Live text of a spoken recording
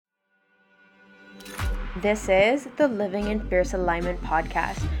This is the Living in Fierce Alignment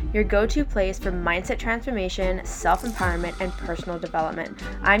podcast, your go-to place for mindset transformation, self-empowerment, and personal development.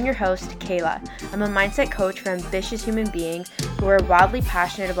 I'm your host, Kayla. I'm a mindset coach for ambitious human beings who are wildly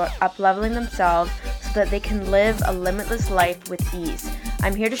passionate about up-leveling themselves so that they can live a limitless life with ease.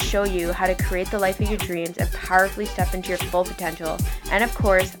 I'm here to show you how to create the life of your dreams and powerfully step into your full potential, and of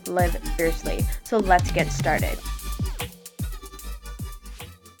course, live fiercely. So let's get started.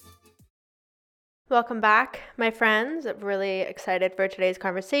 Welcome back, my friends. I'm really excited for today's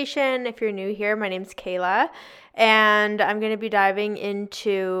conversation. If you're new here, my name's Kayla, and I'm going to be diving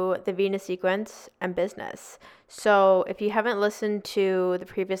into the Venus sequence and business. So if you haven't listened to the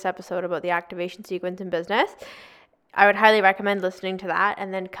previous episode about the activation sequence in business, I would highly recommend listening to that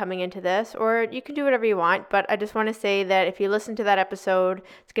and then coming into this, or you can do whatever you want. But I just want to say that if you listen to that episode,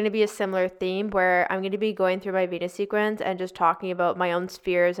 it's going to be a similar theme where I'm going to be going through my Venus sequence and just talking about my own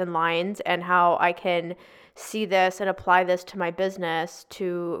spheres and lines and how I can see this and apply this to my business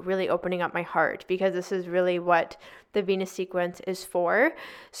to really opening up my heart, because this is really what the Venus sequence is for.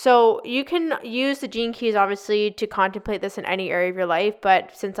 So you can use the gene keys obviously to contemplate this in any area of your life,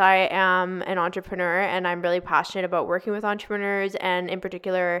 but since I am an entrepreneur and I'm really passionate about working with entrepreneurs and in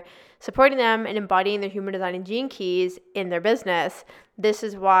particular supporting them and embodying their human design and gene keys in their business, this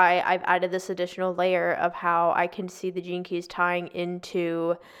is why I've added this additional layer of how I can see the gene keys tying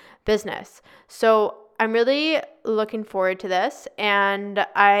into business. So I'm really looking forward to this, and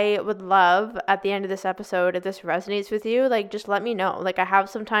I would love at the end of this episode, if this resonates with you, just let me know. I have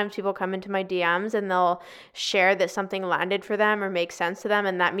sometimes people come into my DMs and they'll share that something landed for them or makes sense to them,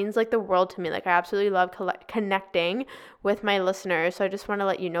 and that means the world to me. I absolutely love connecting with my listeners, so I just want to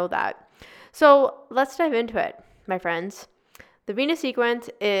let you know that. So let's dive into it, my friends. The Venus sequence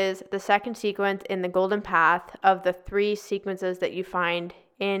is the second sequence in the golden path of the 3 sequences that you find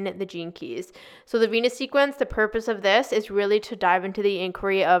in the gene keys. So the Venus sequence, the purpose of this is really to dive into the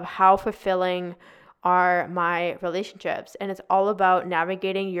inquiry of how fulfilling are my relationships. And it's all about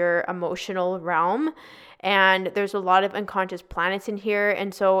navigating your emotional realm. And there's a lot of unconscious planets in here.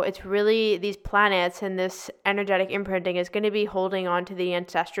 And so it's really these planets and this energetic imprinting is going to be holding on to the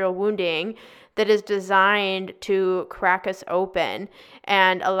ancestral wounding that is designed to crack us open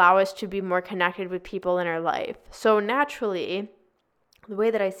and allow us to be more connected with people in our life. So naturally, the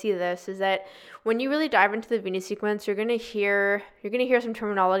way that I see this is that when you really dive into the Venus sequence, you're gonna hear some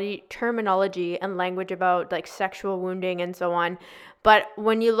terminology and language about sexual wounding and so on. But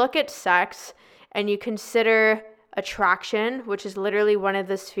when you look at sex and you consider attraction, which is literally one of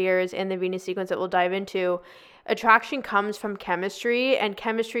the spheres in the Venus sequence that we'll dive into, attraction comes from chemistry and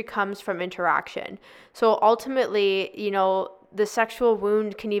chemistry comes from interaction. So ultimately, the sexual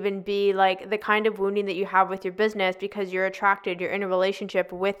wound can even be the kind of wounding that you have with your business because you're attracted, you're in a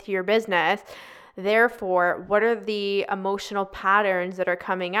relationship with your business. Therefore, what are the emotional patterns that are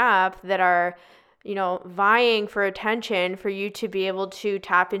coming up that are, vying for attention for you to be able to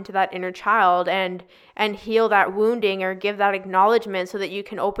tap into that inner child and heal that wounding or give that acknowledgement so that you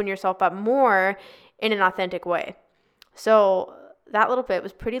can open yourself up more in an authentic way. So that little bit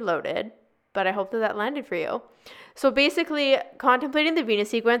was pretty loaded, but I hope that landed for you. So basically, contemplating the Venus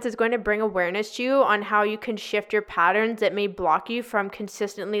sequence is going to bring awareness to you on how you can shift your patterns that may block you from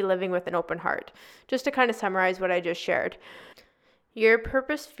consistently living with an open heart. Just to kind of summarize what I just shared. Your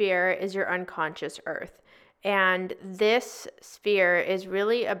purpose sphere is your unconscious earth. And this sphere is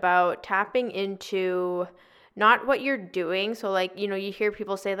really about tapping into not what you're doing. So you hear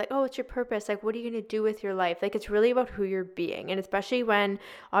people say oh, it's your purpose. What are you going to do with your life? It's really about who you're being. And especially when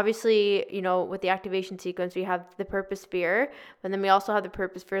obviously, with the activation sequence, we have the purpose sphere, and then we also have the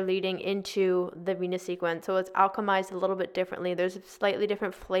purpose sphere leading into the Venus sequence. So it's alchemized a little bit differently. There's a slightly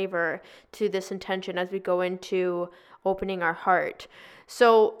different flavor to this intention as we go into opening our heart.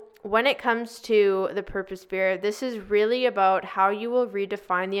 So when it comes to the purpose sphere, this is really about how you will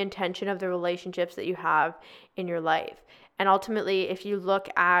redefine the intention of the relationships that you have in your life. And ultimately, if you look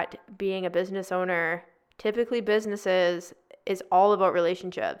at being a business owner, typically businesses is all about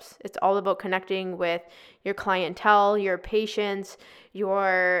relationships. It's all about connecting with your clientele, your patients,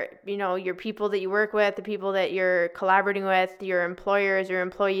 your people that you work with, the people that you're collaborating with, your employers, your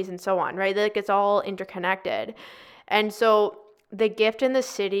employees, and so on, right? It's all interconnected. And so the gift and the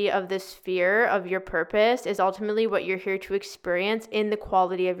city of this sphere of your purpose is ultimately what you're here to experience in the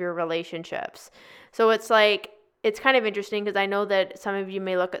quality of your relationships. So it's kind of interesting because I know that some of you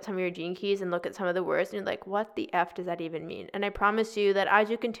may look at some of your gene keys and look at some of the words and you're like, what the F does that even mean? And I promise you that as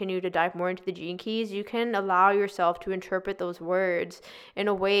you continue to dive more into the gene keys, you can allow yourself to interpret those words in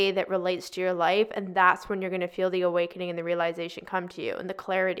a way that relates to your life. And that's when you're going to feel the awakening and the realization come to you and the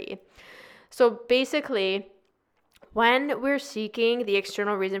clarity. So basically, when we're seeking the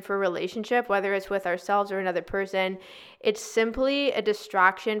external reason for a relationship, whether it's with ourselves or another person, it's simply a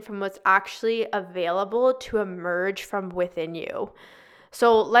distraction from what's actually available to emerge from within you.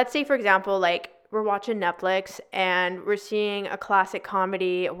 So let's say, for example, like we're watching Netflix and we're seeing a classic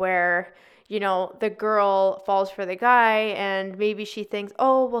comedy where, the girl falls for the guy and maybe she thinks,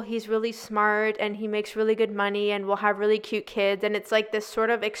 oh, well, he's really smart and he makes really good money and we'll have really cute kids. And it's like this sort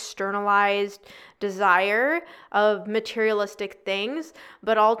of externalized desire of materialistic things.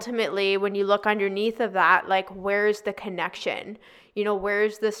 But ultimately, when you look underneath of that, like, where's the connection?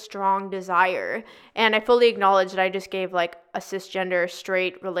 Where's the strong desire? And I fully acknowledge that I just gave like a cisgender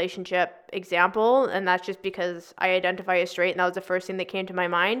straight relationship example. And that's just because I identify as straight and that was the first thing that came to my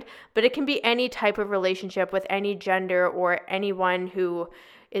mind. But it can be any type of relationship with any gender or anyone who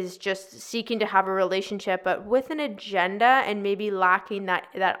is just seeking to have a relationship, but with an agenda and maybe lacking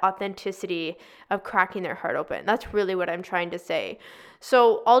that authenticity of cracking their heart open. That's really what I'm trying to say.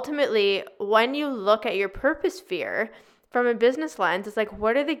 So ultimately, when you look at your purpose sphere, from a business lens, it's like,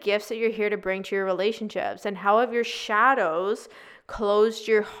 what are the gifts that you're here to bring to your relationships? And how have your shadows closed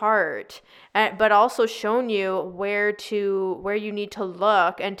your heart, but also shown you where you need to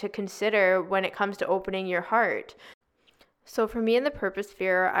look and to consider when it comes to opening your heart? So for me in the purpose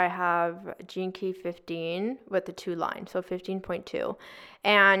sphere, I have gene key 15 with the 2 line, so 15.2.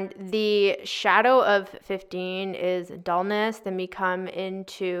 And the shadow of 15 is dullness. Then we come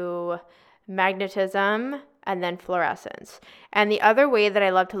into magnetism, and then fluorescence. And the other way that I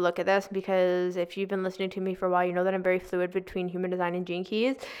love to look at this, because if you've been listening to me for a while, you know that I'm very fluid between human design and gene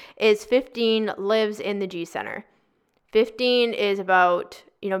keys, is 15 lives in the G center. 15 is about,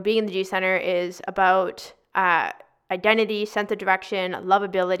 being in the G center is about identity, sense of direction,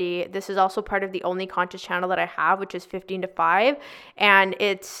 lovability. This is also part of the only conscious channel that I have, which is 15 to 5. And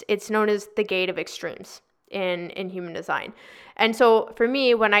it's known as the gate of extremes in human design. And so for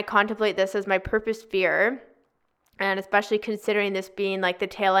me, when I contemplate this as my purpose sphere, and especially considering this being like the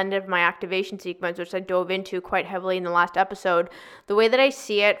tail end of my activation sequence, which I dove into quite heavily in the last episode, the way that I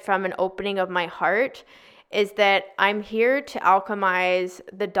see it from an opening of my heart is that I'm here to alchemize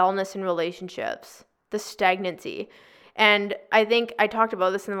the dullness in relationships, the stagnancy. And I think I talked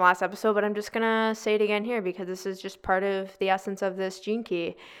about this in the last episode, but I'm just going to say it again here because this is just part of the essence of this gene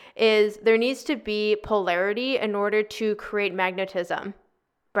key, is there needs to be polarity in order to create magnetism,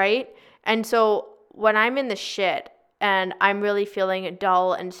 right? And so when I'm in the shit and I'm really feeling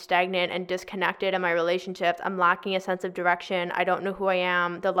dull and stagnant and disconnected in my relationships, I'm lacking a sense of direction. I don't know who I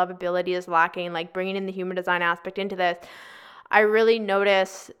am. The lovability is lacking, like bringing in the human design aspect into this. I really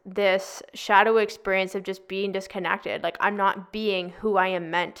notice this shadow experience of just being disconnected. Like I'm not being who I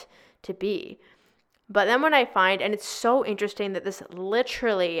am meant to be. But then when I find, and it's so interesting that this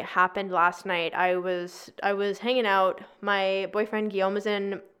literally happened last night. I was hanging out. My boyfriend Guillaume was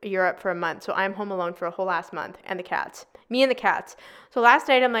in Europe for a month, so I'm home alone for a whole last month, and the cats. Me and the cats. So last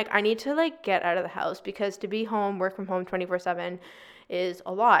night I'm like, I need to like get out of the house because to be home, work from home 24/7 is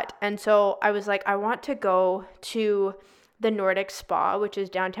a lot. And so I was like, I want to go to the Nordic Spa, which is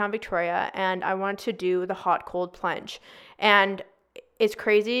downtown Victoria, and I want to do the hot cold plunge. And it's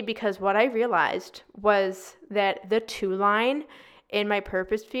crazy because what I realized was that the 2 line in my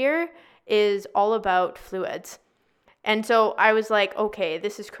purpose sphere is all about fluids. And so I was like, okay,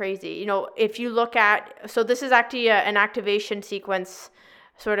 this is crazy. If you look at, so this is actually an activation sequence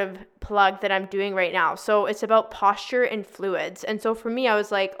sort of plug that I'm doing right now. So it's about posture and fluids. And so for me, I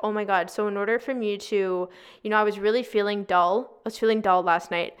was like, oh my God. So in order for me to, I was really feeling dull. I was feeling dull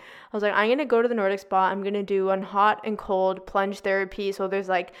last night. I was like, I'm going to go to the Nordic Spa. I'm going to do a hot and cold plunge therapy. So there's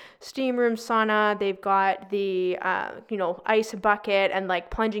like steam room, sauna. They've got the, ice bucket and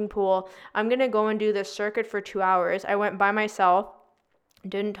like plunging pool. I'm going to go and do this circuit for 2 hours. I went by myself.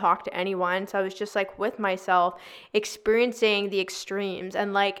 Didn't talk to anyone. So I was just like with myself, experiencing the extremes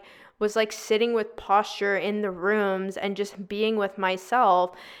and like was like sitting with posture in the rooms and just being with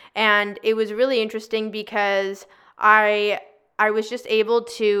myself. And it was really interesting because I was just able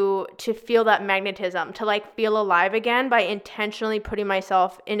to feel that magnetism, to like feel alive again by intentionally putting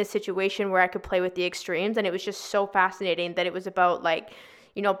myself in a situation where I could play with the extremes. And it was just so fascinating that it was about like,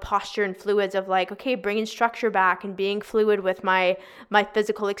 posture and fluids of like, okay, bringing structure back and being fluid with my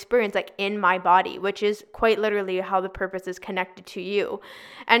physical experience, like in my body, which is quite literally how the purpose is connected to you.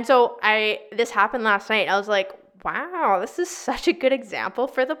 And so this happened last night. I was like, wow, this is such a good example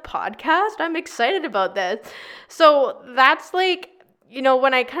for the podcast. I'm excited about this. So that's like,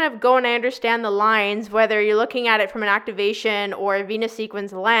 when I kind of go and I understand the lines, whether you're looking at it from an activation or a Venus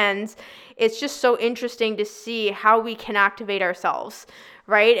sequence lens, it's just so interesting to see how we can activate ourselves,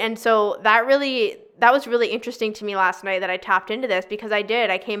 right? And so that was really interesting to me last night that I tapped into this, because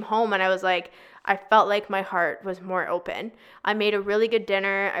I came home and I was like, I felt like my heart was more open. I made a really good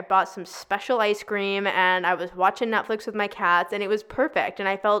dinner. I bought some special ice cream and I was watching Netflix with my cats, and it was perfect. And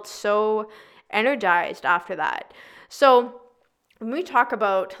I felt so energized after that. So when let's talk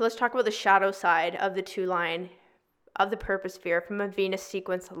about the shadow side of the two line of the purpose sphere from a Venus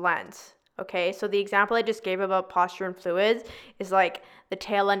sequence lens. Okay, so the example I just gave about posture and fluids is like the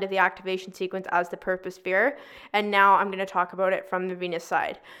tail end of the activation sequence as the purpose sphere. And now I'm going to talk about it from the Venus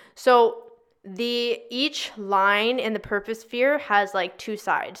side. So each line in the purpose sphere has like two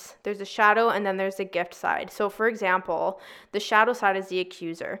sides. There's a shadow and then there's a gift side. So for example, the shadow side is the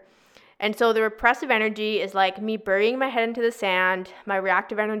accuser. And so the repressive energy is like me burying my head into the sand. My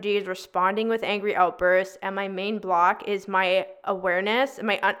reactive energy is responding with angry outbursts, and my main block is my awareness,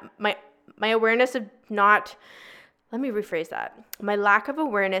 my awareness of not. Let me rephrase that. My lack of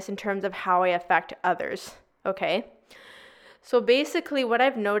awareness in terms of how I affect others. Okay. So basically what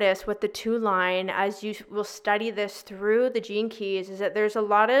I've noticed with the two line, as you will study this through the gene keys, is that there's a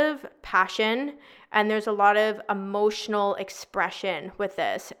lot of passion and there's a lot of emotional expression with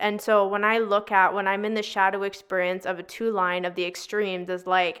this. And so when I'm in the shadow experience of a two line of the extremes, is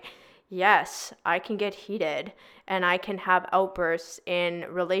like, yes, I can get heated and I can have outbursts in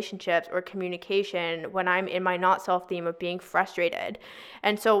relationships or communication when I'm in my not self theme of being frustrated.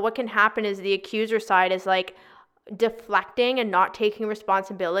 And so what can happen is the accuser side is like deflecting and not taking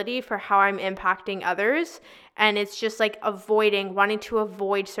responsibility for how I'm impacting others. And it's just like wanting to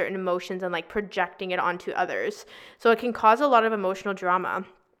avoid certain emotions and like projecting it onto others. So it can cause a lot of emotional drama.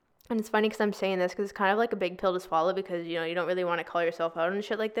 And it's funny because I'm saying this because it's kind of like a big pill to swallow, because, you don't really want to call yourself out and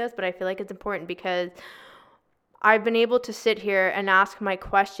shit like this. But I feel like it's important because I've been able to sit here and ask my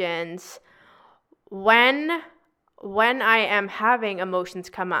questions when I am having emotions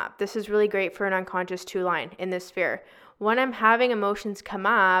come up. This is really great for an unconscious two line in this sphere. When I'm having emotions come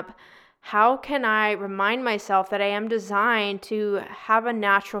up, how can I remind myself that I am designed to have a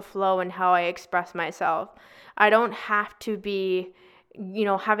natural flow in how I express myself? I don't have to be,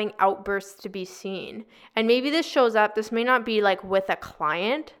 having outbursts to be seen. And maybe this may not be like with a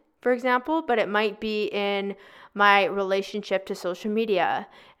client, for example, but it might be in my relationship to social media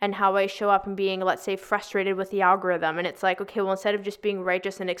and how I show up and being, let's say, frustrated with the algorithm. And it's like, okay, well, instead of just being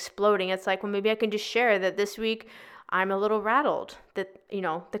righteous and exploding, it's like, well, maybe I can just share that this week I'm a little rattled that,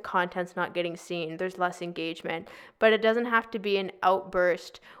 the content's not getting seen. There's less engagement, but it doesn't have to be an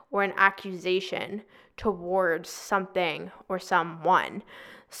outburst or an accusation towards something or someone.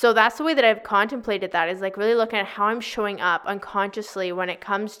 So that's the way that I've contemplated that, is like really looking at how I'm showing up unconsciously when it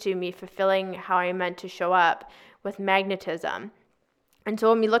comes to me fulfilling how I'm meant to show up with magnetism. And so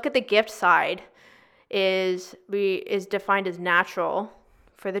when we look at the gift side, is defined as natural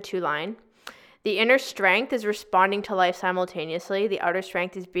for the two line. The inner strength is responding to life simultaneously. The outer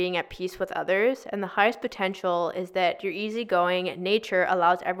strength is being at peace with others. And the highest potential is that your easygoing nature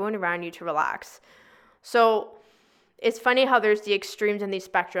allows everyone around you to relax. So it's funny how there's the extremes and these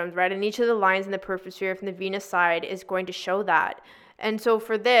spectrums, right? And each of the lines in the purpose sphere from the Venus side is going to show that. And so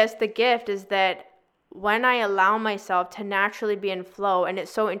for this, the gift is that when I allow myself to naturally be in flow, and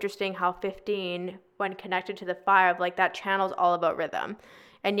it's so interesting how 15, when connected to the 5, like that channel's all about rhythm.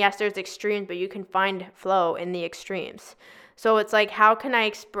 And yes, there's extremes, but you can find flow in the extremes. So it's like, how can I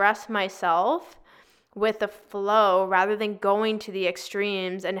express myself with the flow rather than going to the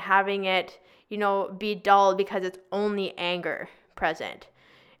extremes and having it, be dull because it's only anger present.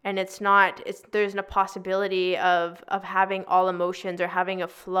 And there's no possibility of having all emotions or having a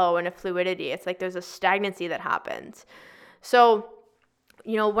flow and a fluidity. It's like there's a stagnancy that happens. So,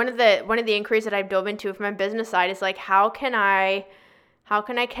 one of the inquiries that I've dove into from my business side is like, how can I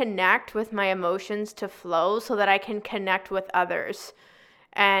connect with my emotions to flow so that I can connect with others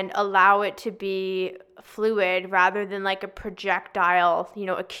and allow it to be fluid rather than like a projectile,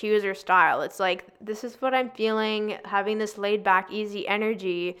 accuser style. It's like, this is what I'm feeling, having this laid back, easy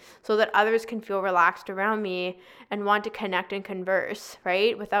energy so that others can feel relaxed around me and want to connect and converse,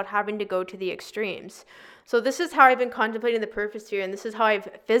 right? Without having to go to the extremes. So this is how I've been contemplating the purpose here, and this is how I've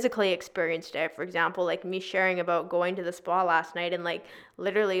physically experienced it. For example, like me sharing about going to the spa last night and like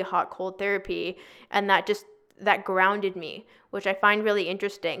literally hot cold therapy, and that grounded me, which I find really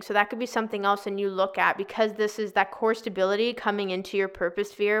interesting. So that could be something else and you look at, because this is that core stability coming into your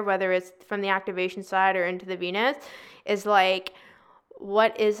purpose sphere, whether it's from the activation side or into the Venus, is like,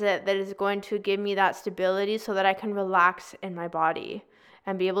 what is it that is going to give me that stability so that I can relax in my body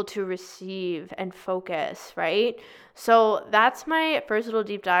and be able to receive and focus, right? So that's my first little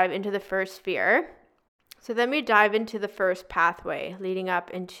deep dive into the first sphere. So then we dive into the first pathway leading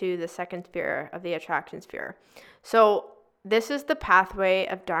up into the second sphere of the attraction sphere. So this is the pathway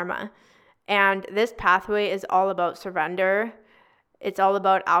of Dharma. And this pathway is all about surrender. It's all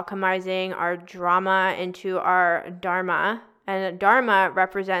about alchemizing our drama into our Dharma. And Dharma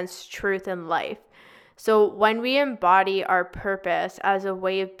represents truth and life. So when we embody our purpose as a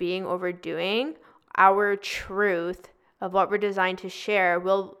way of being over doing, our truth of what we're designed to share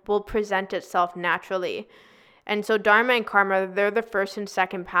will present itself naturally. And so Dharma and Karma, they're the first and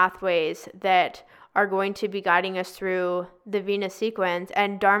second pathways that are going to be guiding us through the Venus sequence.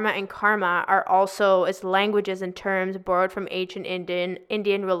 And Dharma and Karma are also as languages and terms borrowed from ancient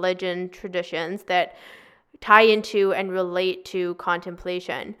Indian religion traditions that tie into and relate to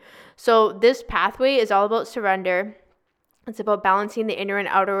contemplation. So this pathway is all about surrender. It's about balancing the inner and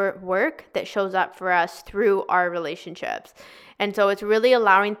outer work that shows up for us through our relationships. And so it's really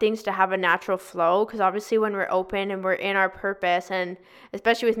allowing things to have a natural flow, because obviously when we're open and we're in our purpose, and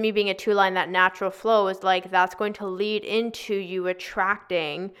especially with me being a 2-line, that natural flow is like that's going to lead into you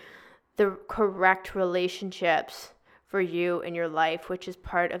attracting the correct relationships for you in your life, which is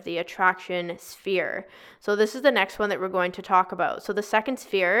part of the attraction sphere. So this is the next one that we're going to talk about. So the second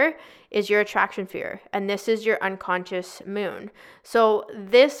sphere is your attraction sphere, and this is your unconscious moon. So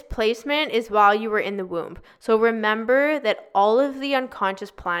this placement is while you were in the womb. So remember that all of the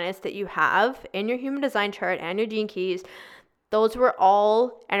unconscious planets that you have in your human design chart and your gene keys, those were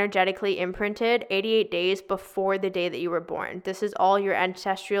all energetically imprinted 88 days before the day that you were born. This is all your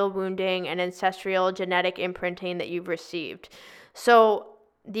ancestral wounding and ancestral genetic imprinting that you've received. So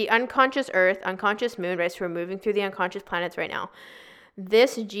the unconscious earth, unconscious moon, right? So we're moving through the unconscious planets right now.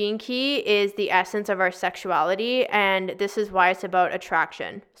 This gene key is the essence of our sexuality, and this is why it's about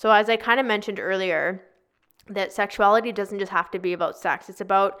attraction. So as I kind of mentioned earlier, that sexuality doesn't just have to be about sex. It's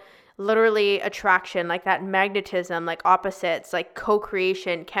about literally attraction, like that magnetism, like opposites, like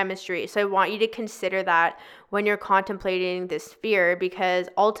co-creation, chemistry. So I want you to consider that when you're contemplating this sphere, because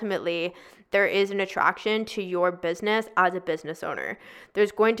ultimately there is an attraction to your business as a business owner.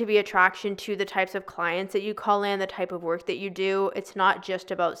 There's going to be attraction to the types of clients that you call in, the type of work that you do. It's not just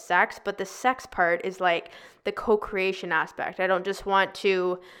about sex, but the sex part is like the co-creation aspect. I don't just want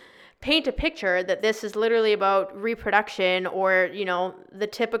to paint a picture that this is literally about reproduction or, the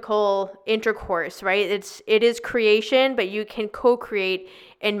typical intercourse, right? It is creation, but you can co-create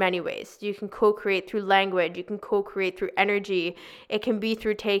in many ways. You can co-create through language. You can co-create through energy. It can be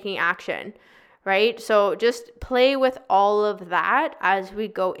through taking action, right? So just play with all of that as we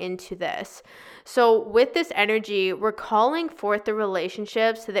go into this. So with this energy, we're calling forth the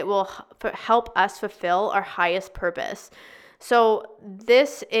relationships that will help us fulfill our highest purpose. So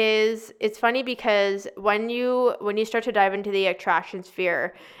it's funny because when you start to dive into the attraction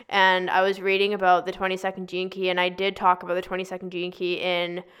sphere, and I was reading about the 22nd gene key, and I did talk about the 22nd gene key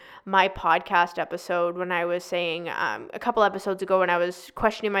in my podcast episode when I was saying a couple episodes ago when I was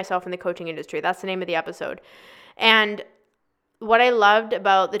questioning myself in the coaching industry. That's the name of the episode. And what I loved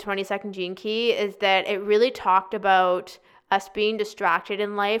about the 22nd gene key is that it really talked about us being distracted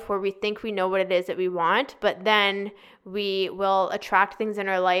in life where we think we know what it is that we want, but then we will attract things in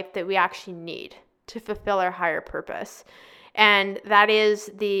our life that we actually need to fulfill our higher purpose. And that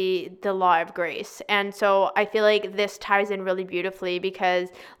is the law of grace. And so I feel like this ties in really beautifully because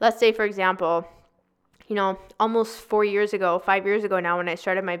let's say, for example, almost 5 years ago now when I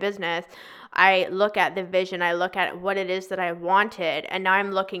started my business, I look at the vision, I look at what it is that I wanted, and now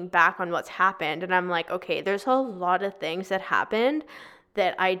I'm looking back on what's happened, and I'm like, okay, there's a lot of things that happened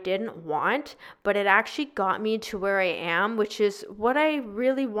that I didn't want, but it actually got me to where I am, which is what I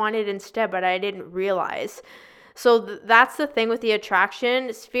really wanted instead, but I didn't realize. So that's the thing with the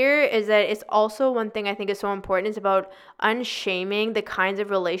attraction sphere, is that it's also one thing I think is so important is about unshaming the kinds of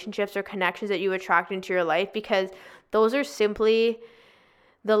relationships or connections that you attract into your life, because those are simply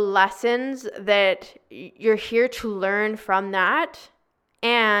the lessons that you're here to learn from that.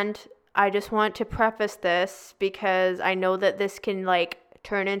 And I just want to preface this because I know that this can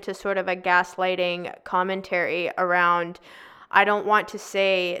turn into sort of a gaslighting commentary around, I don't want to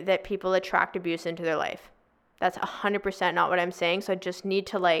say that people attract abuse into their life. That's 100% not what I'm saying. So I just need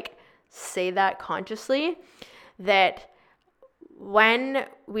to say that consciously, that when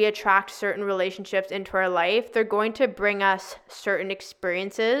we attract certain relationships into our life, they're going to bring us certain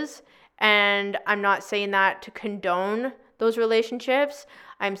experiences. And I'm not saying that to condone those relationships.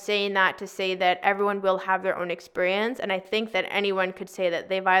 I'm saying that to say that everyone will have their own experience. And I think that anyone could say that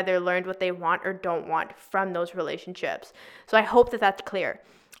they've either learned what they want or don't want from those relationships. So I hope that that's clear.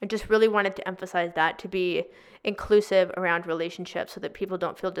 I just really wanted to emphasize that, to be inclusive around relationships so that people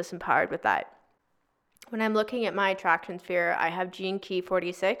don't feel disempowered with that. when I'm looking at my attraction sphere, I have gene key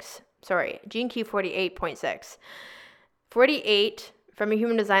 48.6. 48 from a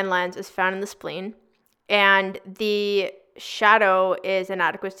human design lens is found in the spleen, and the shadow is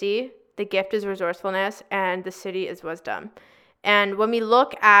inadequacy, the gift is resourcefulness, and the city is wisdom. And when we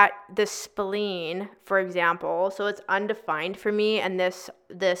look at the spleen, for example, so it's undefined for me, and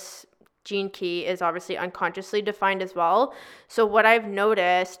this gene key is obviously unconsciously defined as well. So what I've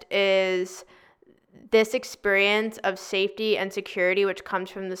noticed is this experience of safety and security, which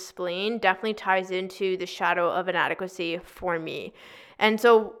comes from the spleen, definitely ties into the shadow of inadequacy for me. And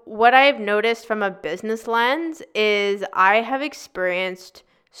so what I've noticed from a business lens is I have experienced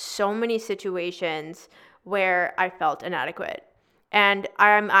so many situations where I felt inadequate. And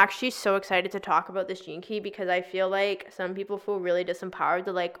I'm actually so excited to talk about this gene key because I feel like some people feel really disempowered.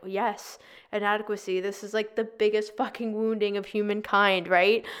 They're like, yes, inadequacy, this is like the biggest fucking wounding of humankind,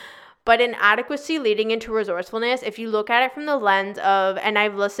 right? But inadequacy leading into resourcefulness, if you look at it from the lens of, and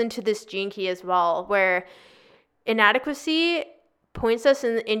I've listened to this gene key as well, where inadequacy points us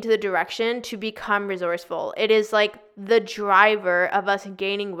into the direction to become resourceful. It is like the driver of us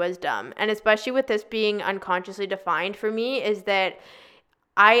gaining wisdom. And especially with this being unconsciously defined for me, is that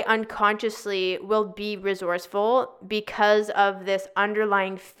I unconsciously will be resourceful because of this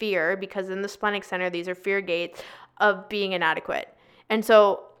underlying fear, because in the splenic center, these are fear gates of being inadequate. And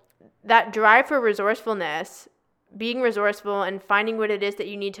so that drive for resourcefulness, being resourceful and finding what it is that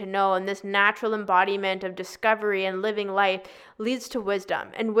you need to know, and this natural embodiment of discovery and living life leads to wisdom.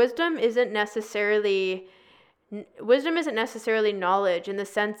 And wisdom isn't necessarily knowledge, in the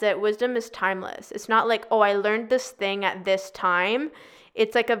sense that wisdom is timeless. It's not like, oh, I learned this thing at this time.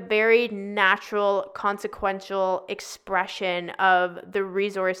 It's like a very natural, consequential expression of the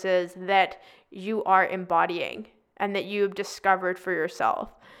resources that you are embodying and that you've discovered for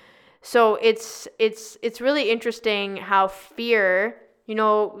yourself. So it's really interesting how fear,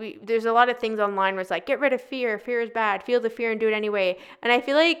 there's a lot of things online where it's like, get rid of fear. Fear is bad. Feel the fear and do it anyway. And I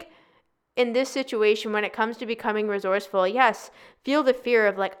feel like in this situation, when it comes to becoming resourceful, yes, feel the fear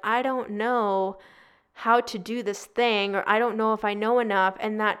of like, I don't know how to do this thing, or I don't know if I know enough.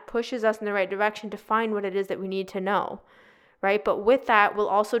 And that pushes us in the right direction to find what it is that we need to know, right? But with that will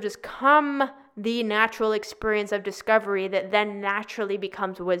also just come the natural experience of discovery that then naturally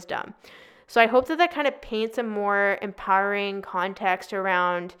becomes wisdom. So I hope that kind of paints a more empowering context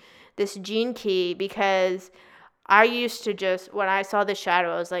around this gene key, because I used to just, when I saw the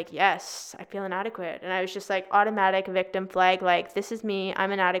shadow, I was like, yes, I feel inadequate. And I was just like automatic victim flag, like, this is me,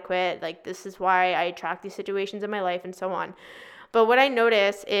 I'm inadequate. Like, this is why I attract these situations in my life and so on. But what I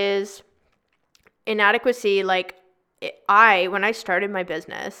notice is inadequacy, like when I started my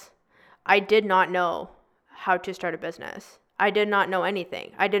business, I did not know how to start a business. I did not know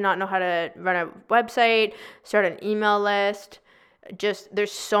anything. I did not know how to run a website, start an email list. Just,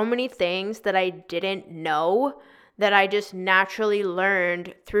 there's so many things that I didn't know that I just naturally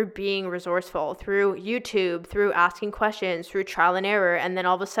learned through being resourceful, through YouTube, through asking questions, through trial and error. And then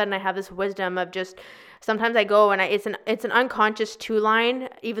all of a sudden I have this wisdom of just, sometimes I go and it's an unconscious 2-line,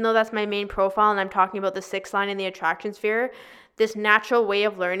 even though that's my main profile and I'm talking about the 6-line in the attraction sphere. This natural way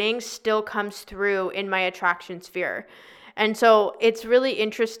of learning still comes through in my attraction sphere. And so it's really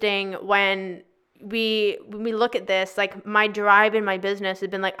interesting when we look at this, like my drive in my business has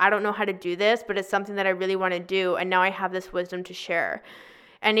been like, I don't know how to do this, but it's something that I really want to do. And now I have this wisdom to share.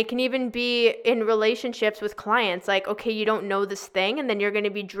 And it can even be in relationships with clients, like, okay, you don't know this thing, and then you're going to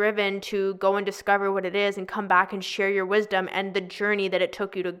be driven to go and discover what it is and come back and share your wisdom and the journey that it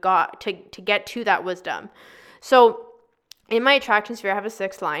took you to get to that wisdom. So in my attraction sphere, I have a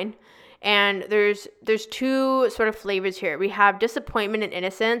 6-line, and there's 2 sort of flavors here. We have disappointment and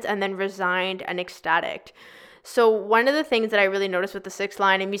innocence, and then resigned and ecstatic. So one of the things that I really noticed with the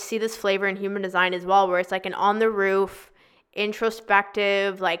 6-line, and we see this flavor in human design as well, where it's like an on the roof,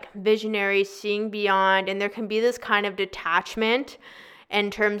 introspective, like visionary, seeing beyond, and there can be this kind of detachment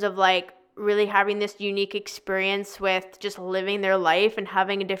in terms of like really having this unique experience with just living their life and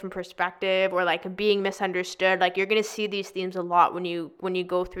having a different perspective, or like being misunderstood. Like you're going to see these themes a lot when you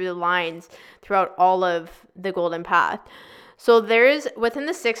go through the lines throughout all of the golden path. So there's, within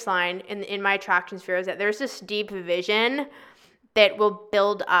the 6-line in my attraction sphere, is that there's this deep vision that will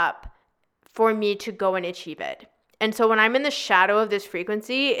build up for me to go and achieve it. And so when I'm in the shadow of this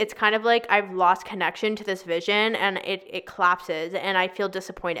frequency, it's kind of like I've lost connection to this vision, and it collapses, and I feel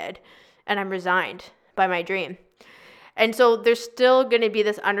disappointed, and I'm resigned by my dream. And so there's still going to be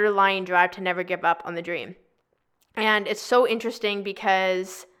this underlying drive to never give up on the dream. And it's so interesting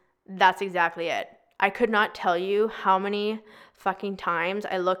because that's exactly it. I could not tell you how many fucking times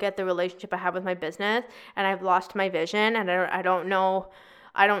I look at the relationship I have with my business and I've lost my vision, and I don't know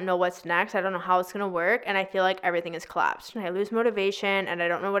what's next. I don't know how it's going to work, and I feel like everything is collapsed, and I lose motivation, and I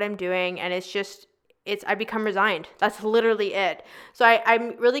don't know what I'm doing, and I become resigned. That's literally it. So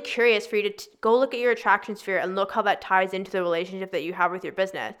I'm really curious for you to go look at your attraction sphere and look how that ties into the relationship that you have with your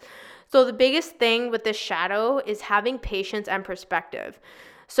business. So the biggest thing with this shadow is having patience and perspective.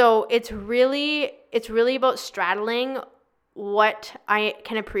 So it's really about straddling what I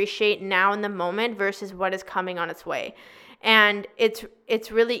can appreciate now in the moment versus what is coming on its way. And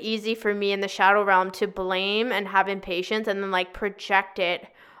it's really easy for me in the shadow realm to blame and have impatience and then like project it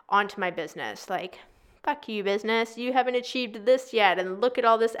onto my business. Like, fuck you, business, you haven't achieved this yet, and look at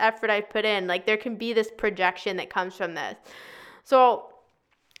all this effort I've put in. Like, there can be this projection that comes from this. So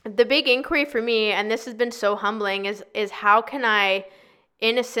the big inquiry for me, and this has been so humbling, is how can I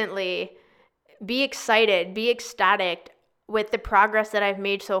innocently be excited, be ecstatic with the progress that I've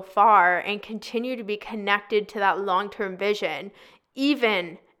made so far and continue to be connected to that long-term vision,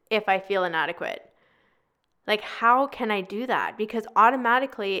 even if I feel inadequate. Like, how can I do that? Because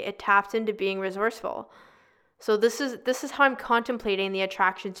automatically it taps into being resourceful. So this is how I'm contemplating the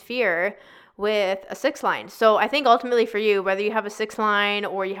attraction sphere with a 6 line. So I think ultimately for you, whether you have a 6 line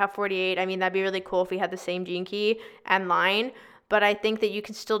or you have 48, I mean, that'd be really cool if we had the same gene key and line. But I think that you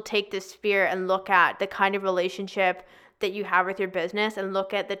can still take this sphere and look at the kind of relationship that you have with your business and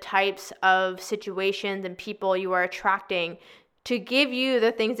look at the types of situations and people you are attracting to give you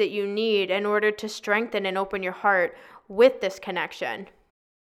the things that you need in order to strengthen and open your heart with this connection.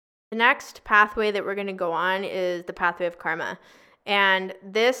 The next pathway that we're going to go on is the pathway of karma. And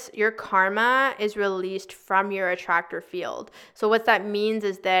your karma is released from your attractor field. So what that means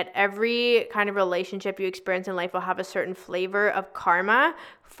is that every kind of relationship you experience in life will have a certain flavor of karma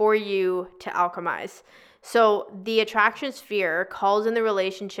for you to alchemize. So the attraction sphere calls in the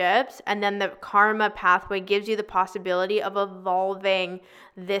relationships, and then the karma pathway gives you the possibility of evolving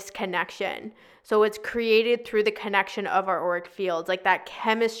this connection. So it's created through the connection of our auric fields, like that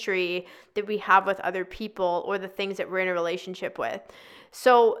chemistry that we have with other people or the things that we're in a relationship with.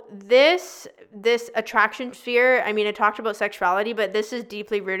 So this attraction sphere, I mean, I talked about sexuality, but this is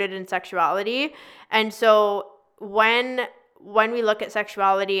deeply rooted in sexuality. And so when we look at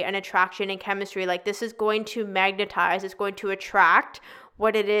sexuality and attraction and chemistry, like, this is going to magnetize, it's going to attract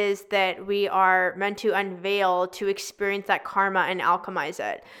what it is that we are meant to unveil to experience that karma and alchemize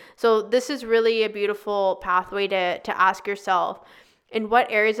it. So this is really a beautiful pathway to ask yourself, in what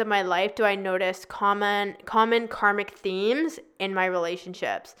areas of my life do I notice common karmic themes in my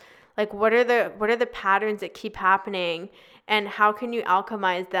relationships? Like, what are the patterns that keep happening, and how can you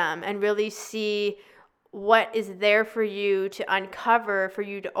alchemize them and really see what is there for you to uncover, for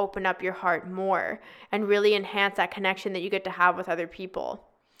you to open up your heart more and really enhance that connection that you get to have with other people.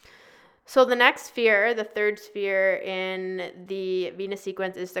 So the next sphere, the third sphere in the Venus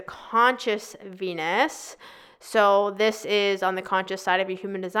sequence, is the conscious Venus. So this is on the conscious side of your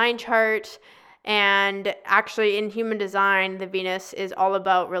human design chart. And actually in human design, the Venus is all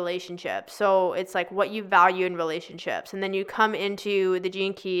about relationships. So it's like what you value in relationships. And then you come into the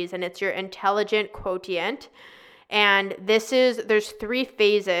gene keys, and it's your intelligent quotient. And there's 3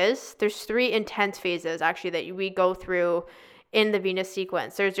 phases. There's 3 intense phases actually that we go through in the Venus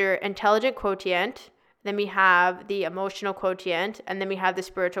sequence. There's your intelligent quotient, then we have the emotional quotient, and then we have the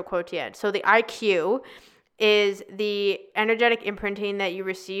spiritual quotient. So the IQ is the energetic imprinting that you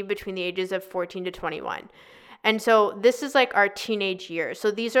receive between the ages of 14 to 21. And so this is like our teenage years.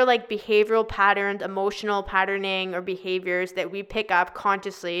 So these are like behavioral patterns, emotional patterning or behaviors that we pick up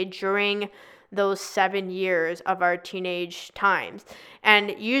consciously during those 7 years of our teenage times.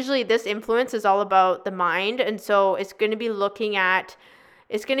 And usually this influence is all about the mind. And so it's going to be looking at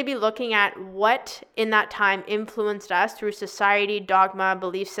what in that time influenced us through society, dogma,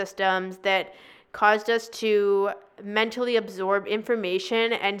 belief systems that caused us to mentally absorb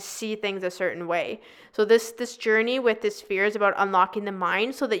information and see things a certain way. So this journey with this sphere is about unlocking the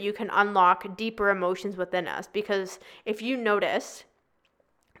mind so that you can unlock deeper emotions within us. Because if you notice,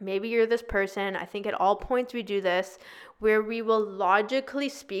 maybe you're this person, I think at all points we do this, where we will logically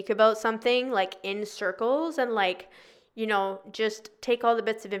speak about something like in circles and like, just take all the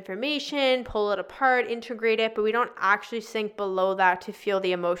bits of information, pull it apart, integrate it, but we don't actually sink below that to feel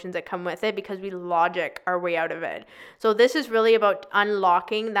the emotions that come with it because we logic our way out of it. So this is really about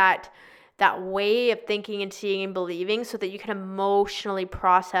unlocking that way of thinking and seeing and believing so that you can emotionally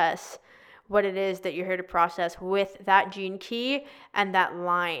process what it is that you're here to process with that gene key and that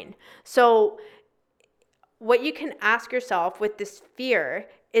line. So what you can ask yourself with this fear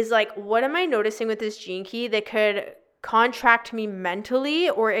is like, what am I noticing with this gene key that could contract me mentally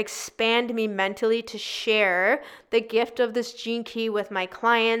or expand me mentally to share the gift of this gene key with my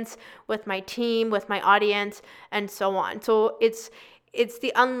clients, with my team, with my audience, and so on. So it's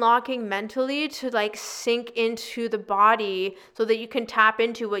the unlocking mentally to like sink into the body so that you can tap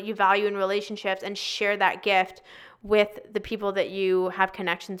into what you value in relationships and share that gift with the people that you have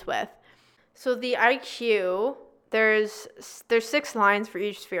connections with. So the IQ, there's 6 lines for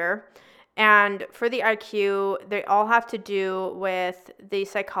each sphere. And for the IQ, they all have to do with the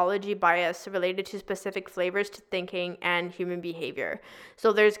psychology bias related to specific flavors to thinking and human behavior.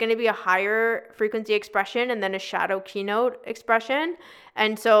 So there's going to be a higher frequency expression and then a shadow keynote expression.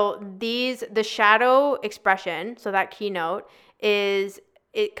 And so the shadow expression, so that keynote,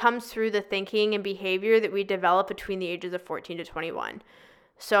 it comes through the thinking and behavior that we develop between the ages of 14 to 21.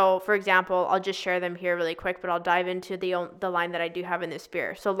 So, for example, I'll just share them here really quick, but I'll dive into the line that I do have in this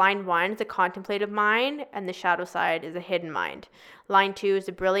sphere. So line 1 is a contemplative mind, and the shadow side is a hidden mind. Line 2 is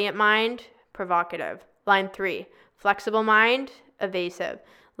a brilliant mind, provocative. Line 3, flexible mind, evasive.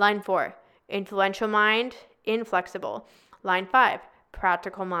 Line 4, influential mind, inflexible. Line 5,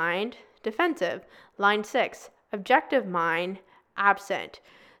 practical mind, defensive. Line 6, objective mind, absent.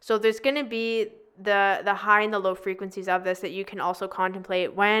 So there's going to be the high and the low frequencies of this that you can also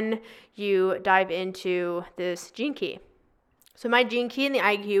contemplate when you dive into this gene key. So my gene key in the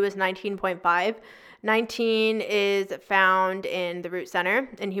IQ is 19.5. 19 is found in the root center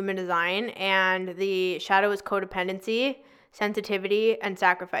in human design, and the shadow is codependency, sensitivity, and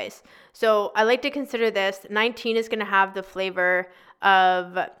sacrifice. So I like to consider this. 19 is going to have the flavor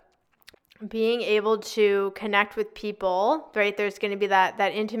of being able to connect with people, right? There's going to be that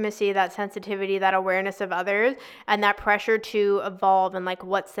intimacy, that sensitivity, that awareness of others, and that pressure to evolve and like,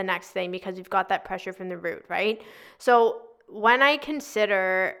 what's the next thing? Because you've got that pressure from the root, right? So when I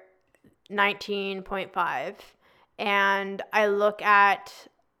consider 19.5 and I look at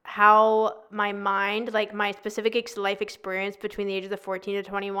how my mind, like my specific life experience between the ages of 14 to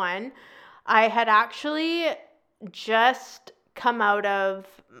 21, I had actually just come out of,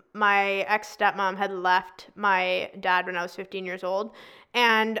 my ex-stepmom had left my dad when I was 15 years old,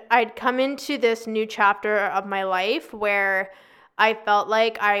 and I'd come into this new chapter of my life where I felt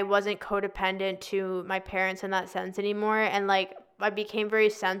like I wasn't codependent to my parents in that sense anymore, and like I became very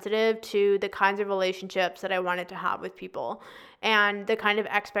sensitive to the kinds of relationships that I wanted to have with people and the kind of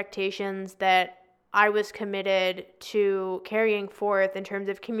expectations that I was committed to carrying forth in terms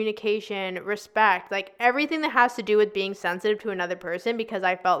of communication, respect, like everything that has to do with being sensitive to another person, because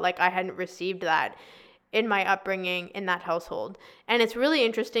I felt like I hadn't received that in my upbringing in that household. And it's really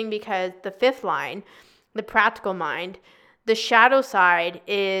interesting because the 5th line, the practical mind, the shadow side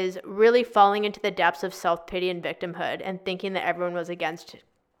is really falling into the depths of self-pity and victimhood and thinking that everyone was against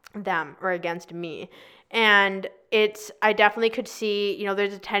them or against me. And I definitely could see,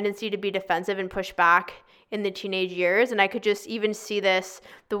 there's a tendency to be defensive and push back in the teenage years. And I could just even see this,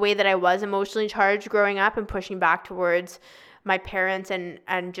 the way that I was emotionally charged growing up and pushing back towards my parents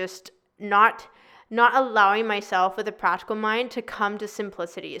and just not allowing myself with a practical mind to come to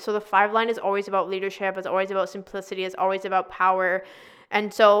simplicity. So the 5 line is always about leadership. It's always about simplicity. It's always about power.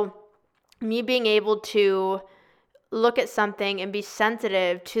 And so me being able to look at something and be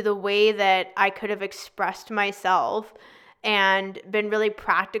sensitive to the way that I could have expressed myself and been really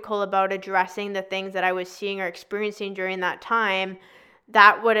practical about addressing the things that I was seeing or experiencing during that time,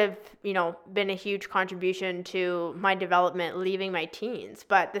 that would have, been a huge contribution to my development leaving my teens.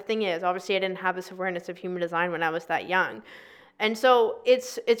 But the thing is, obviously I didn't have this awareness of human design when I was that young. And so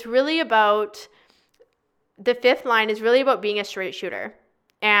it's really about, the 5th line is really about being a straight shooter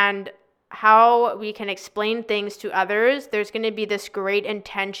and how we can explain things to others. There's going to be this great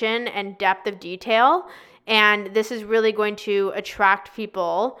intention and depth of detail, and this is really going to attract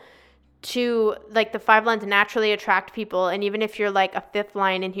people to, like, the 5 lines naturally attract people. And even if you're like a 5th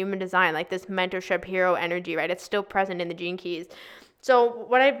line in human design, like this mentorship hero energy, right, it's still present in the gene keys. So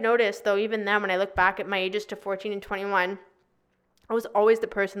what I've noticed though, even then, when I look back at my ages to 14 and 21, I was always the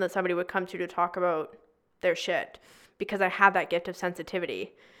person that somebody would come to talk about their shit, because I had that gift of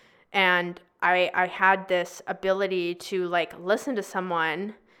sensitivity. And I had this ability to like listen to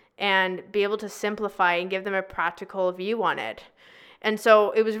someone and be able to simplify and give them a practical view on it. And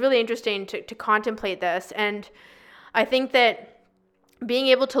so it was really interesting to contemplate this. And I think that being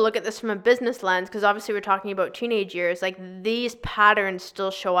able to look at this from a business lens, because obviously we're talking about teenage years, like these patterns still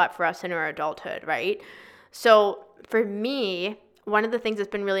show up for us in our adulthood, right? So for me, one of the things that's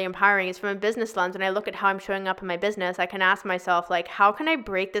been really empowering is from a business lens. When I look at how I'm showing up in my business, I can ask myself, like, how can I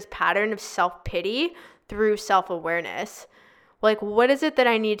break this pattern of self-pity through self-awareness? Like, what is it that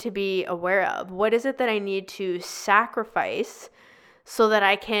I need to be aware of? What is it that I need to sacrifice so that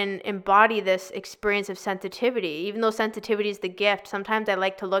I can embody this experience of sensitivity? Even though sensitivity is the gift, sometimes I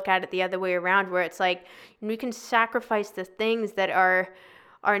like to look at it the other way around, where it's like, we can sacrifice the things that are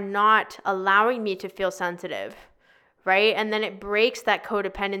not allowing me to feel sensitive, right? And then it breaks that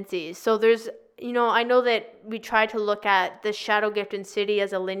codependency. So there's, I know that we try to look at the shadow gift and city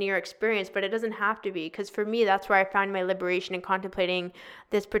as a linear experience, but it doesn't have to be, because for me, that's where I found my liberation in contemplating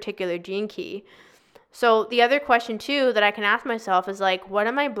this particular gene key. So the other question too that I can ask myself is like, what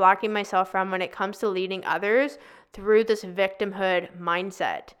am I blocking myself from when it comes to leading others through this victimhood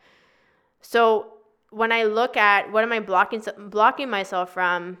mindset? So when I look at what am I blocking myself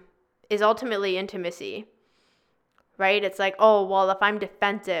from is ultimately intimacy, right? It's like, oh, well, if I'm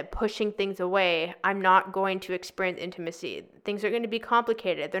defensive, pushing things away, I'm not going to experience intimacy. Things are going to be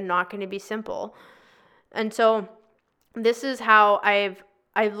complicated. They're not going to be simple. And so this is how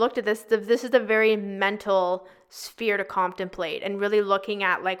I've looked at this. This is a very mental sphere to contemplate, and really looking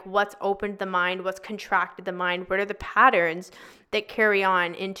at like what's opened the mind, what's contracted the mind, what are the patterns that carry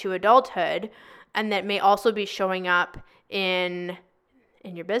on into adulthood, and that may also be showing up in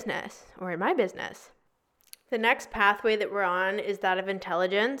your business or in my business. The next pathway that we're on is that of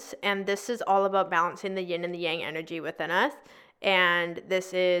intelligence, and this is all about balancing the yin and the yang energy within us, and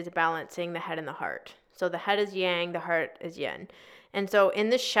this is balancing the head and the heart. So the head is yang, the heart is yin. And so in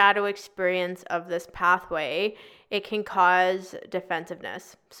the shadow experience of this pathway, it can cause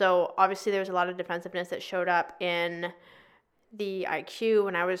defensiveness. So obviously there's a lot of defensiveness that showed up in the IQ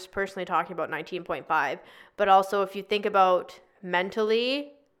when I was personally talking about 19.5. But also if you think about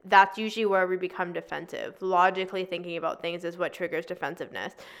mentally, that's usually where we become defensive. Logically thinking about things is what triggers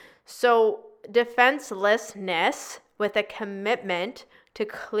defensiveness. So defenselessness with a commitment to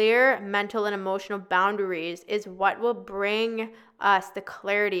clear mental and emotional boundaries is what will bring us the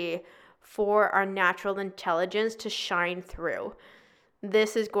clarity for our natural intelligence to shine through.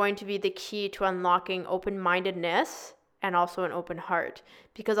 This is going to be the key to unlocking open-mindedness and also an open heart.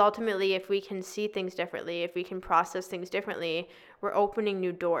 Because ultimately, if we can see things differently, if we can process things differently, we're opening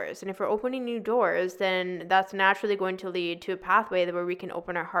new doors. And if we're opening new doors, then that's naturally going to lead to a pathway where we can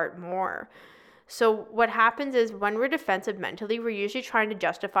open our heart more. So what happens is when we're defensive mentally, we're usually trying to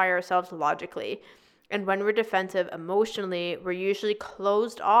justify ourselves logically. And when we're defensive emotionally, we're usually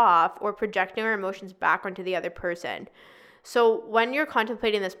closed off or projecting our emotions back onto the other person. So when you're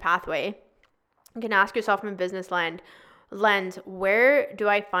contemplating this pathway, you can ask yourself from a business lens, where do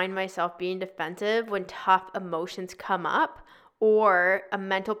I find myself being defensive when tough emotions come up or a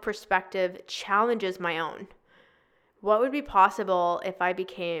mental perspective challenges my own? What would be possible if I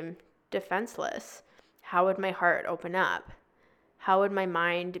became defenseless? How would my heart open up? How would my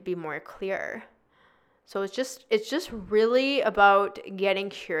mind be more clear? So it's just really about getting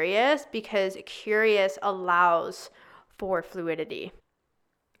curious, because curious allows for fluidity.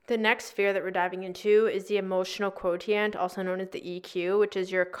 The next sphere that we're diving into is the emotional quotient, also known as the EQ, which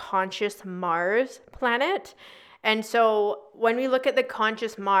is your conscious Mars planet. And so when we look at the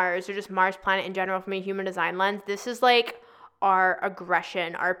conscious Mars, or just Mars planet in general from a human design lens, this is like our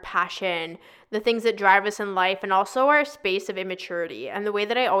aggression, our passion, the things that drive us in life, and also our space of immaturity. And the way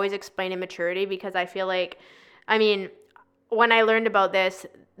that I always explain immaturity, because I feel like, when I learned about this,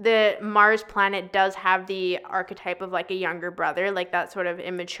 the Mars planet does have the archetype of like a younger brother, like that sort of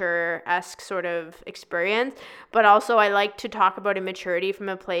immature-esque sort of experience. But also I like to talk about immaturity from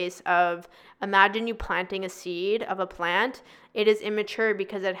a place of, imagine you planting a seed of a plant. It is immature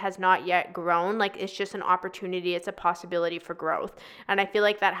because it has not yet grown. Like, it's just an opportunity. It's a possibility for growth. And I feel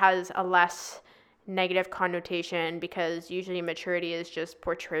like that has a less negative connotation, because usually maturity is just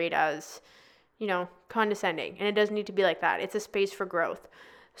portrayed as, condescending. And it doesn't need to be like that. It's a space for growth.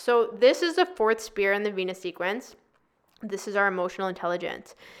 So this is the fourth sphere in the Venus sequence. This is our emotional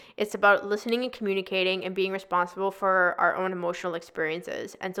intelligence. It's about listening and communicating and being responsible for our own emotional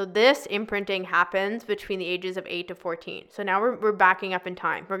experiences. And so this imprinting happens between the ages of 8 to 14. So now we're backing up in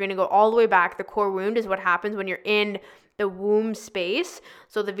time. We're going to go all the way back. The core wound is what happens when you're in the womb space.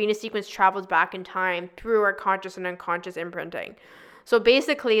 So the Venus sequence travels back in time through our conscious and unconscious imprinting. So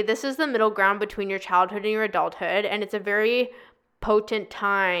basically, this is the middle ground between your childhood and your adulthood, and it's a very potent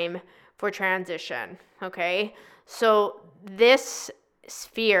time for transition, okay? So this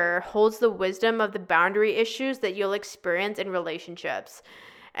sphere holds the wisdom of the boundary issues that you'll experience in relationships.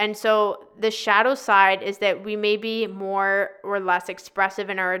 And so the shadow side is that we may be more or less expressive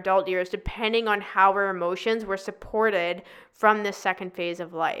in our adult years, depending on how our emotions were supported from this second phase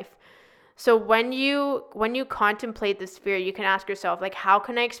of life. So when you contemplate this fear, you can ask yourself, like, how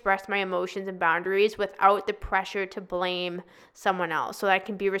can I express my emotions and boundaries without the pressure to blame someone else so that I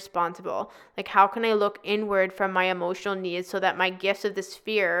can be responsible? Like, how can I look inward from my emotional needs so that my gifts of this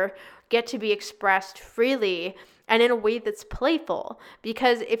fear get to be expressed freely and in a way that's playful?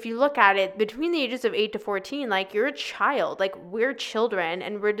 Because if you look at it, between the ages of 8 to 14, like, you're a child, like, we're children,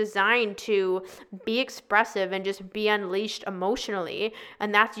 and we're designed to be expressive and just be unleashed emotionally.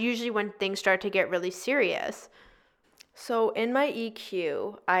 And that's usually when things start to get really serious. So in my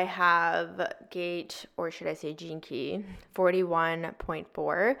EQ, I have gate, or should I say gene key,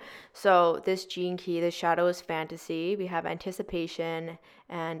 41.4. So this gene key, the shadow is fantasy. We have anticipation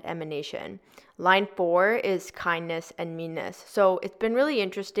and emanation. Line 4 is kindness and meanness. So it's been really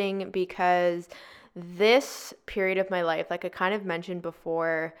interesting because this period of my life, like I kind of mentioned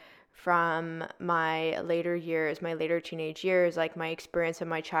before, from my later years, my later teenage years, like my experience in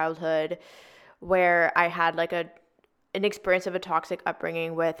my childhood, where I had like an experience of a toxic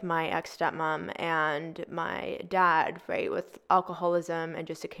upbringing with my ex-stepmom and my dad, right, with alcoholism and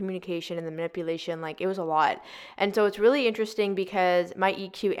just the communication and the manipulation, like it was a lot. And so it's really interesting because my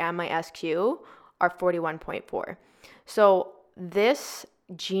EQ and my SQ are 41.4. So this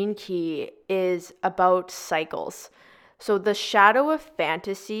gene key is about cycles. So the shadow of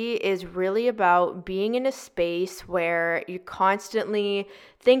fantasy is really about being in a space where you're constantly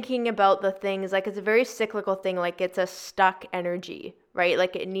thinking about the things, like it's a very cyclical thing, like it's a stuck energy, right?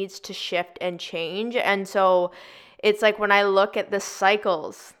 Like it needs to shift and change. And so it's like when I look at the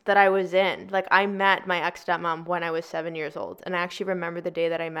cycles that I was in, like I met my ex-stepmom when I was 7 years old. And I actually remember the day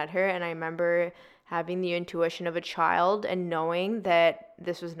that I met her, and I remember having the intuition of a child and knowing that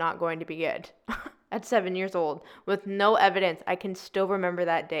this was not going to be good. At 7 years old with no evidence. I can still remember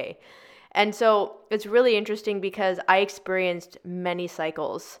that day. And so it's really interesting because I experienced many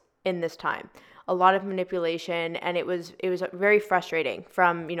cycles in this time, a lot of manipulation, and it was very frustrating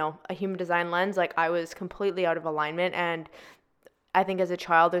from, a human design lens. Like I was completely out of alignment, and I think as a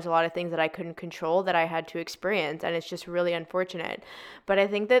child, there's a lot of things that I couldn't control that I had to experience, and it's just really unfortunate. But I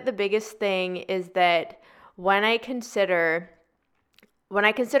think that the biggest thing is that when I consider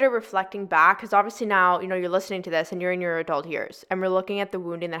reflecting back, because obviously now, you're listening to this and you're in your adult years and we're looking at the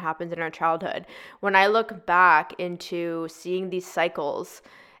wounding that happens in our childhood. When I look back into seeing these cycles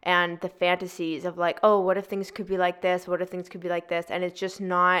and the fantasies of like, oh, what if things could be like this? What if things could be like this? And it's just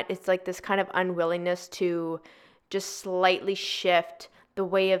not, it's like this kind of unwillingness to just slightly shift the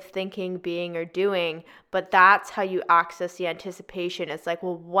way of thinking, being, or doing. But that's how you access the anticipation. It's like,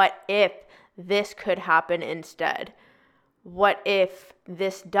 well, what if this could happen instead? What if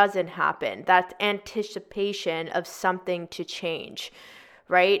this doesn't happen? That's anticipation of something to change,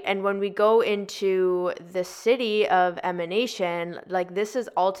 right? And when we go into the city of emanation, like this is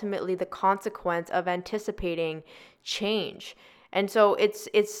ultimately the consequence of anticipating change. And so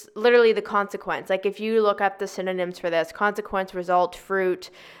it's literally the consequence. Like if you look up the synonyms for this, consequence, result, fruit,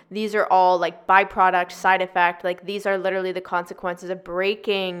 these are all like byproduct, side effect. Like these are literally the consequences of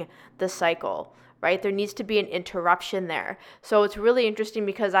breaking the cycle, right? There needs to be an interruption there. So it's really interesting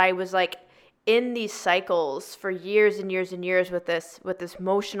because I was like in these cycles for years and years and years with this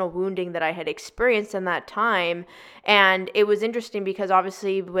emotional wounding that I had experienced in that time. And it was interesting because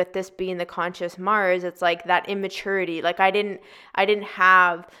obviously with this being the conscious Mars, it's like that immaturity. Like I didn't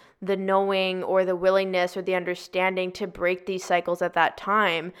have the knowing or the willingness or the understanding to break these cycles at that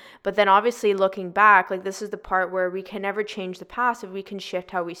time. But then obviously looking back, like this is the part where we can never change the past if we can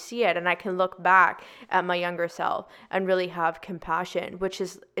shift how we see it. And I can look back at my younger self and really have compassion, which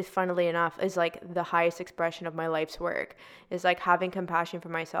is funnily enough, is like the highest expression of my life's work, is like having compassion for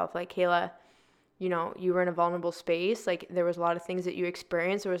myself. Like, Kayla, you were in a vulnerable space. Like there was a lot of things that you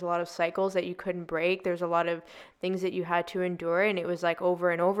experienced. There was a lot of cycles that you couldn't break. There's a lot of things that you had to endure. And it was like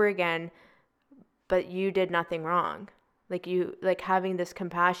over and over again, but you did nothing wrong. Like you, like having this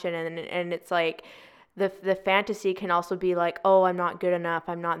compassion, and it's like the fantasy can also be like, oh, I'm not good enough.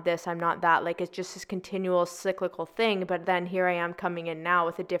 I'm not this, I'm not that. Like it's just this continual cyclical thing. But then here I am coming in now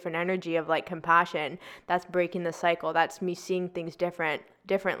with a different energy of like compassion. That's breaking the cycle. That's me seeing things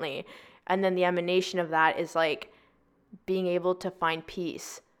differently. And then the emanation of that is like being able to find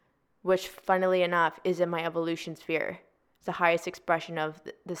peace, which funnily enough is in my evolution sphere. It's the highest expression of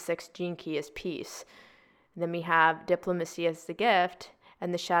the sixth gene key is peace. And then we have diplomacy as the gift,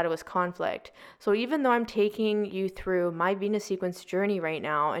 and the shadow is conflict. So even though I'm taking you through my Venus sequence journey right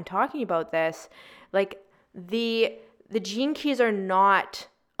now and talking about this, like the gene keys are not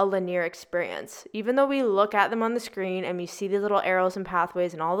a linear experience. Even though we look at them on the screen and we see these little arrows and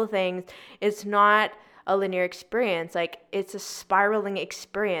pathways and all the things, it's not a linear experience. Like, it's a spiraling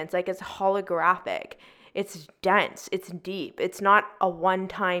experience. Like, it's holographic. It's dense. It's deep. It's not a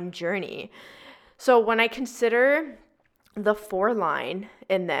one-time journey. So when I consider the 4 line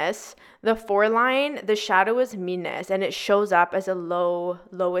in this, the 4 line, the shadow is meanness, and it shows up as a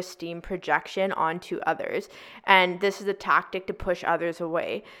low esteem projection onto others. And this is a tactic to push others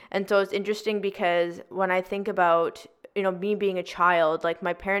away. And so it's interesting because when I think about, me being a child, like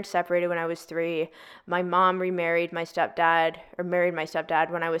my parents separated when I was 3. My mom married my stepdad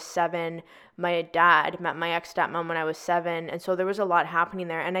when I was 7. My dad met my ex-stepmom when I was 7. And so there was a lot happening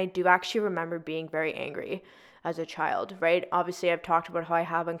there. And I do actually remember being very angry as a child, right? Obviously, I've talked about how I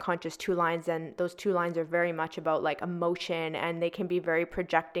have unconscious 2 lines, and those 2 lines are very much about like emotion, and they can be very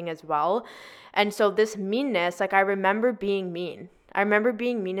projecting as well. And so this meanness, like I remember being mean. I remember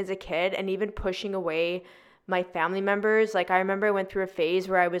being mean as a kid and even pushing away my family members. Like I remember I went through a phase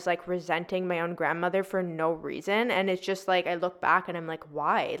where I was like resenting my own grandmother for no reason. And it's just like, I look back and I'm like,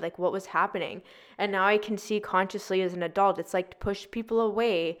 why? Like what was happening? And now I can see consciously as an adult, it's like to push people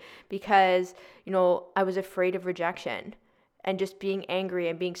away because, I was afraid of rejection and just being angry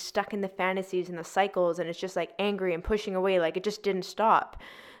and being stuck in the fantasies and the cycles. And it's just like angry and pushing away. Like it just didn't stop.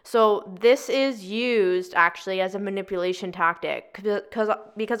 So this is used actually as a manipulation tactic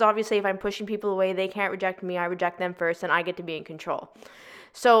because obviously if I'm pushing people away, they can't reject me. I reject them first and I get to be in control.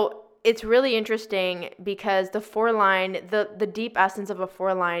 So it's really interesting because the 4 line, the deep essence of a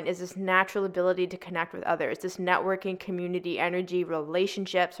 4 line is this natural ability to connect with others. This networking, community, energy,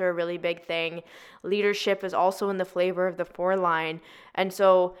 relationships are a really big thing. Leadership is also in the flavor of the 4 line. And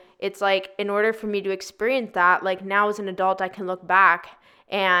so it's like, in order for me to experience that, like now as an adult, I can look back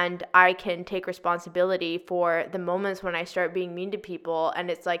and I can take responsibility for the moments when I start being mean to people.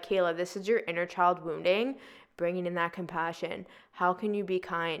 And it's like, Kayla, this is your inner child wounding, bringing in that compassion. How can you be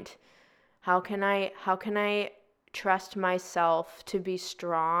kind? How can I trust myself to be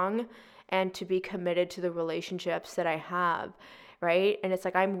strong and to be committed to the relationships that I have, right? And it's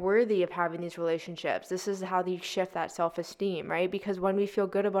like, I'm worthy of having these relationships. This is how you shift that self-esteem, right? Because when we feel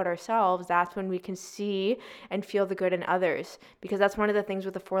good about ourselves, that's when we can see and feel the good in others. Because that's one of the things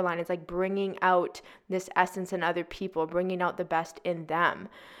with the 4 line. It's like bringing out this essence in other people, bringing out the best in them.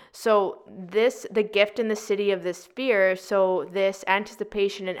 So the gift in the city of this fear, so this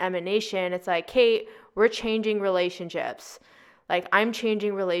anticipation and emanation, it's like, hey, we're changing relationships. Like I'm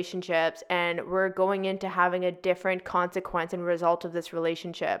changing relationships and we're going into having a different consequence and result of this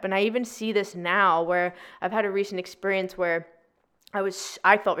relationship. And I even see this now where I've had a recent experience where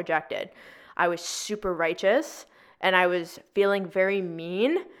I felt rejected. I was super righteous and I was feeling very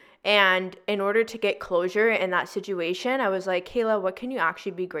mean. And in order to get closure in that situation, I was like, Kayla, what can you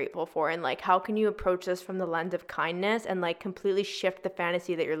actually be grateful for? And like, how can you approach this from the lens of kindness and like completely shift the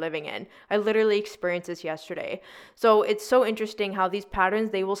fantasy that you're living in? I literally experienced this yesterday. So it's so interesting how these patterns,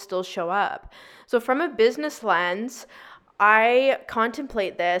 they will still show up. So from a business lens, I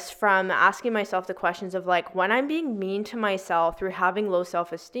contemplate this from asking myself the questions of like, when I'm being mean to myself through having low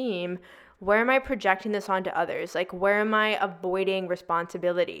self-esteem, where am I projecting this onto others? Like, where am I avoiding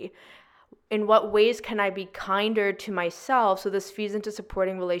responsibility? In what ways can I be kinder to myself so this feeds into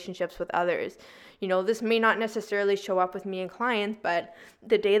supporting relationships with others? This may not necessarily show up with me and clients, but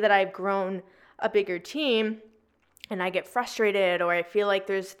the day that I've grown a bigger team and I get frustrated or I feel like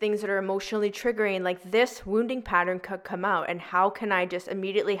there's things that are emotionally triggering, like this wounding pattern could come out. And how can I just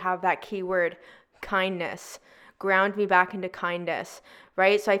immediately have that keyword, kindness, ground me back into kindness,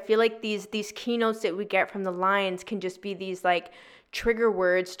 right? So I feel like these keynotes that we get from the lines can just be these like trigger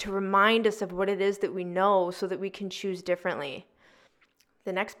words to remind us of what it is that we know so that we can choose differently.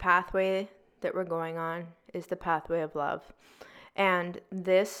 The next pathway that we're going on is the pathway of love. And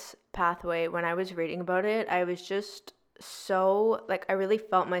this pathway, when I was reading about it, I was just so like, I really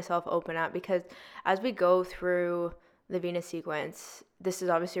felt myself open up because as we go through the Venus sequence, this is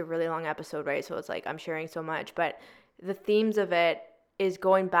obviously a really long episode, right? So it's like I'm sharing so much, but the themes of it is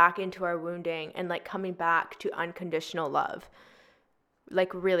going back into our wounding and like coming back to unconditional love,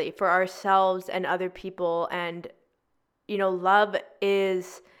 like really for ourselves and other people. And love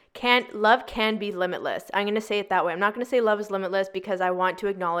can be limitless. I'm going to say it that way. I'm not going to say love is limitless because I want to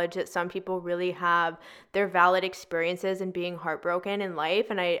acknowledge that some people really have their valid experiences in being heartbroken in life,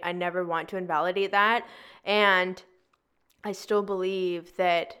 and I never want to invalidate that. And I still believe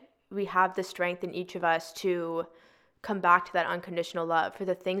that we have the strength in each of us to come back to that unconditional love for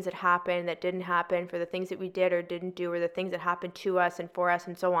the things that happened, that didn't happen, for the things that we did or didn't do, or the things that happened to us and for us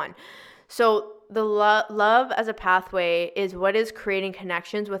and so on. So the love as a pathway is what is creating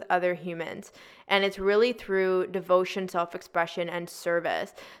connections with other humans. And it's really through devotion, self-expression, and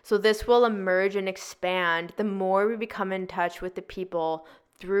service. So this will emerge and expand the more we become in touch with the people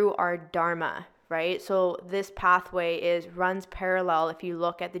through our dharma, right? So this pathway runs parallel, if you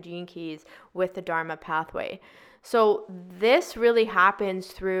look at the gene keys, with the dharma pathway. So this really happens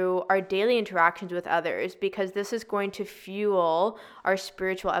through our daily interactions with others, because this is going to fuel our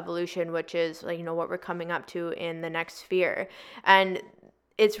spiritual evolution, which is what we're coming up to in the next sphere. And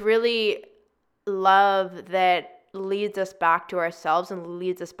it's really love that leads us back to ourselves and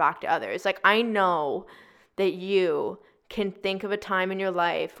leads us back to others. I know that you can think of a time in your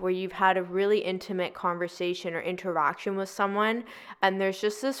life where you've had a really intimate conversation or interaction with someone, and there's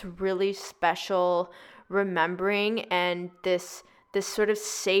just this really special remembering and this sort of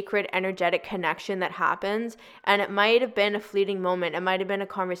sacred energetic connection that happens. And it might have been a fleeting moment, it might have been a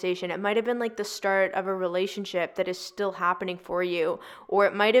conversation, it might have been the start of a relationship that is still happening for you, or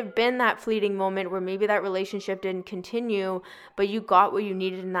it might have been that fleeting moment where maybe that relationship didn't continue, but you got what you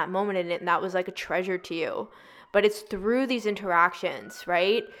needed in that moment, and that was like a treasure to you. But it's through these interactions,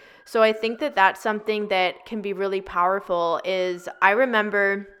 right? So I think that that's something that can be really powerful. I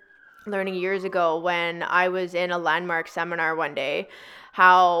remember learning years ago when I was in a landmark seminar one day,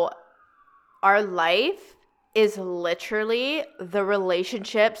 how our life is literally the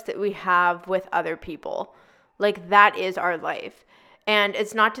relationships that we have with other people. That is our life. And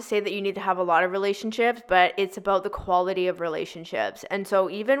it's not to say that you need to have a lot of relationships, but it's about the quality of relationships. And so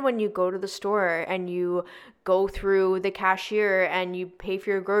even when you go to the store and you go through the cashier and you pay for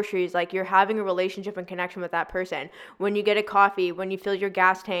your groceries, you're having a relationship and connection with that person. When you get a coffee, when you fill your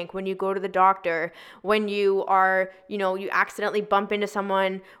gas tank, when you go to the doctor, when you are, you accidentally bump into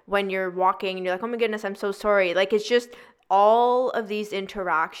someone when you're walking and you're like, oh my goodness, I'm so sorry. It's just all of these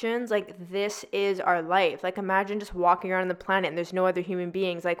interactions, this is our life. Imagine just walking around the planet and there's no other human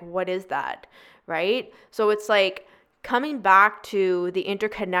beings. What is that, right? So it's coming back to the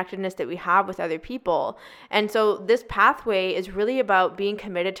interconnectedness that we have with other people. And so this pathway is really about being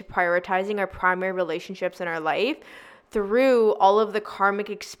committed to prioritizing our primary relationships in our life through all of the karmic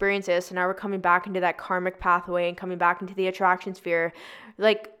experiences. So now we're coming back into that karmic pathway and coming back into the attraction sphere,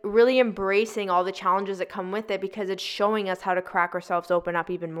 really embracing all the challenges that come with it, because it's showing us how to crack ourselves open up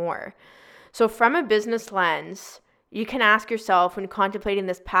even more. So from a business lens, you can ask yourself when contemplating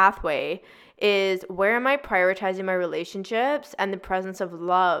this pathway is, where am I prioritizing my relationships and the presence of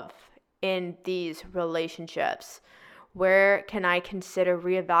love in these relationships? Where can I consider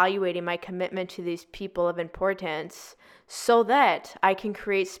reevaluating my commitment to these people of importance so that I can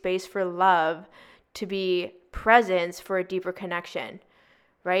create space for love to be presence for a deeper connection,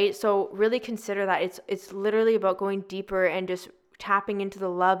 right? So really consider that. It's literally about going deeper and just tapping into the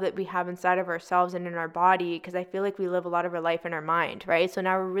love that we have inside of ourselves and in our body, because I feel like we live a lot of our life in our mind, right? So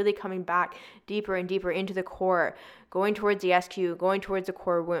now we're really coming back deeper and deeper into the core, going towards the SQ, going towards the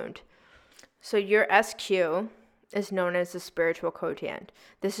core wound. So your SQ is known as the spiritual quotient.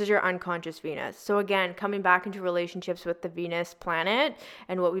 This is your unconscious Venus. So again, coming back into relationships with the Venus planet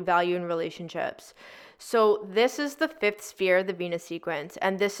and what we value in relationships. So this is the fifth sphere, the Venus sequence.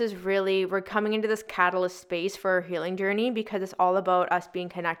 And this is really, we're coming into this catalyst space for our healing journey, because it's all about us being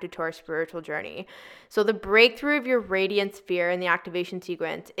connected to our spiritual journey. So the breakthrough of your radiant sphere in the activation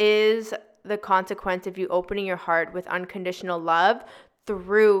sequence is the consequence of you opening your heart with unconditional love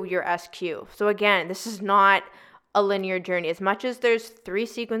through your SQ. So again, this is not a linear journey. As much as there's 3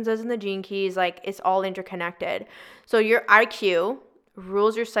 sequences in the gene keys, it's all interconnected. So your IQ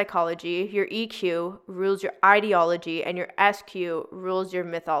rules your psychology, your EQ rules your ideology, and your SQ rules your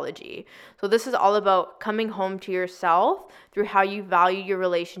mythology. So this is all about coming home to yourself through how you value your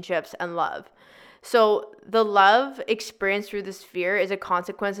relationships and love. So the love experienced through the sphere is a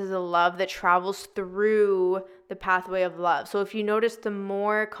consequence of the love that travels through the pathway of love. So if you notice, the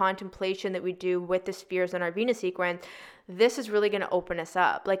more contemplation that we do with the spheres in our Venus sequence, this is really going to open us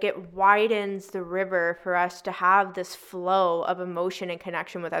up. It widens the river for us to have this flow of emotion and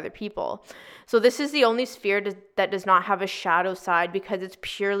connection with other people. So this is the only sphere that does not have a shadow side, because it's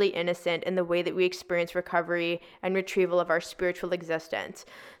purely innocent in the way that we experience recovery and retrieval of our spiritual existence.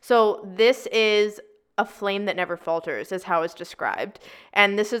 So this is a flame that never falters, is how it's described.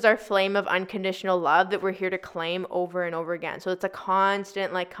 And this is our flame of unconditional love that we're here to claim over and over again. So it's a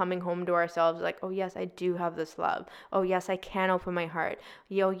constant coming home to ourselves, oh yes, I do have this love. Oh yes, I can open my heart.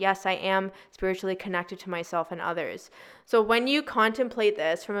 Yes, I am spiritually connected to myself and others. So when you contemplate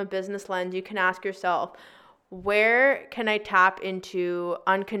this from a business lens, you can ask yourself, where can I tap into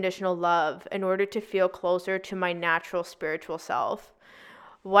unconditional love in order to feel closer to my natural spiritual self?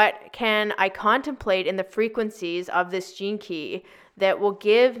 What can I contemplate in the frequencies of this gene key that will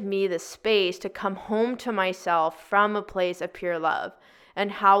give me the space to come home to myself from a place of pure love?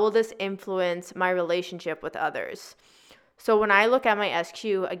 And how will this influence my relationship with others? So when I look at my SQ,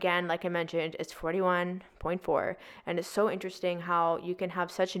 again, like I mentioned, it's 41.4. And it's so interesting how you can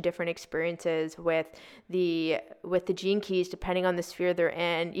have such different experiences with the gene keys depending on the sphere they're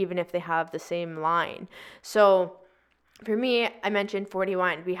in, even if they have the same line. So for me, I mentioned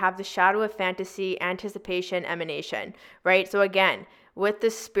 41. We have the shadow of fantasy, anticipation, emanation, right? So again, with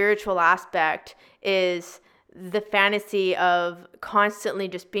this spiritual aspect is the fantasy of constantly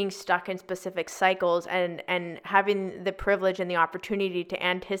just being stuck in specific cycles and having the privilege and the opportunity to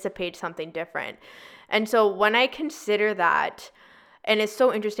anticipate something different. And so when I consider that, and it's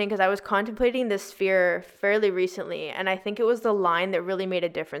so interesting because I was contemplating this sphere fairly recently, and I think it was the line that really made a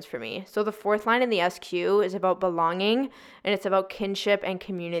difference for me. So the fourth line in the SQ is about belonging, and it's about kinship and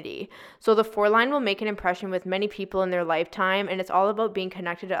community. So the 4 line will make an impression with many people in their lifetime, and it's all about being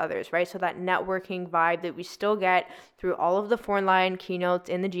connected to others, right? So that networking vibe that we still get through all of the 4 line keynotes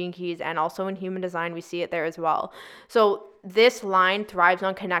in the Gene Keys, and also in human design, we see it there as well. So this line thrives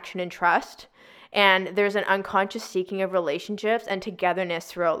on connection and trust. And there's an unconscious seeking of relationships and togetherness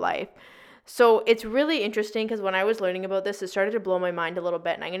throughout life. So it's really interesting because when I was learning about this, it started to blow my mind a little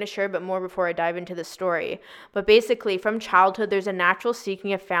bit. And I'm going to share a bit more before I dive into the story. But basically, from childhood, there's a natural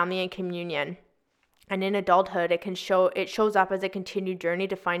seeking of family and communion. And in adulthood, it shows up as a continued journey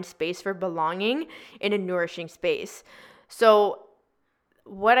to find space for belonging in a nourishing space. So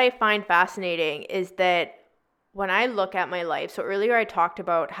what I find fascinating is that when I look at my life, so earlier I talked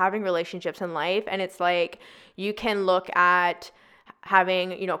about having relationships in life, and it's like you can look at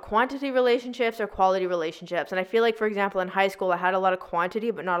having, quantity relationships or quality relationships. And I feel like, for example, in high school, I had a lot of quantity,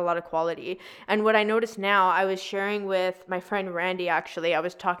 but not a lot of quality. And what I noticed now, I was sharing with my friend Randy, actually, I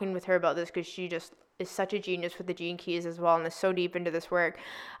was talking with her about this because she just is such a genius with the Gene Keys as well and is so deep into this work.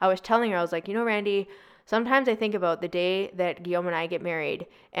 I was telling her, I was like, Randy, sometimes I think about the day that Guillaume and I get married,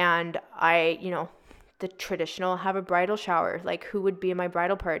 and the traditional have a bridal shower. Like, who would be in my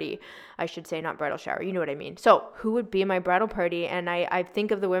bridal party? I should say not bridal shower. You know what I mean? So who would be in my bridal party? And I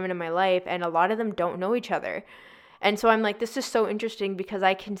think of the women in my life, and a lot of them don't know each other. And so I'm like, this is so interesting because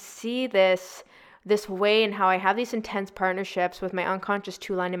I can see this way in how I have these intense partnerships with my unconscious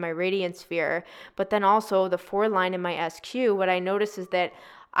 2 line in my radiant sphere, but then also the 4 line in my SQ. What I notice is that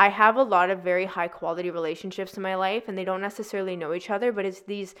I have a lot of very high quality relationships in my life, and they don't necessarily know each other, but it's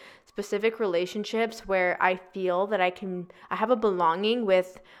these specific relationships where I feel that I have a belonging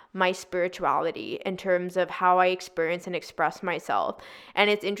with my spirituality in terms of how I experience and express myself. And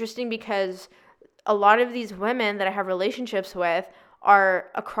it's interesting because a lot of these women that I have relationships with are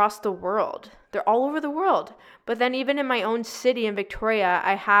across the world. They're all over the world. But then even in my own city in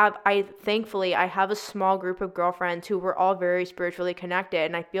Victoria, thankfully I have a small group of girlfriends who were all very spiritually connected,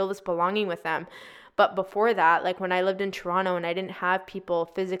 and I feel this belonging with them. But before that, like when I lived in Toronto and I didn't have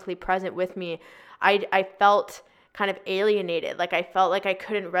people physically present with me, I felt kind of alienated. Like I felt like I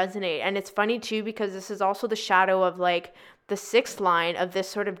couldn't resonate. And it's funny too, because this is also the shadow of like the 6th line of this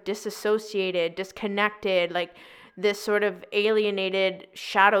sort of disassociated, disconnected, like this sort of alienated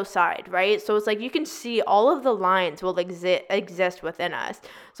shadow side, right? So it's like you can see all of the lines will exist within us.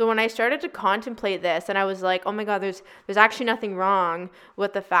 So when I started to contemplate this, and I was like, oh my God, there's actually nothing wrong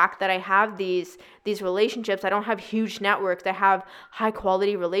with the fact that I have these relationships. I don't have huge networks. I have high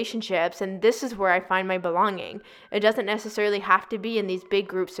quality relationships, and this is where I find my belonging. It doesn't necessarily have to be in these big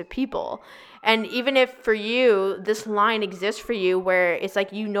groups of people. And even if for you, this line exists for you where it's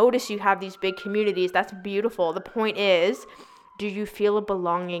like you notice you have these big communities, that's beautiful. The point is, do you feel a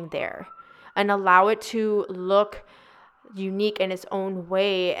belonging there? And allow it to look unique in its own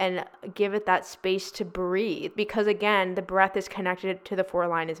way and give it that space to breathe, because again, the breath is connected to the 4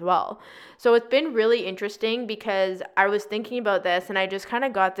 line as well. So it's been really interesting because I was thinking about this and I just kind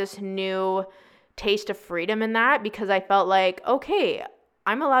of got this new taste of freedom in that, because I felt like, okay,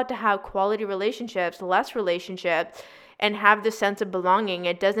 I'm allowed to have quality relationships, less relationships, and have this sense of belonging.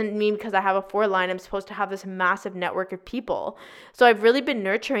 It doesn't mean because I have a 4 line, I'm supposed to have this massive network of people. So I've really been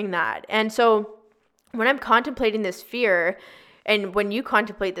nurturing that. And so when I'm contemplating this fear, and when you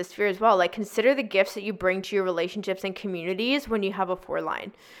contemplate this fear as well, like consider the gifts that you bring to your relationships and communities when you have a 4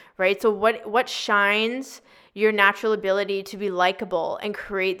 line, right? So what shines your natural ability to be likable and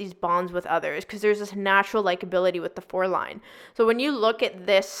create these bonds with others, because there's this natural likability with the 4 line. So when you look at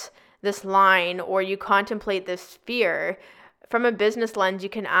this line or you contemplate this fear from a business lens, you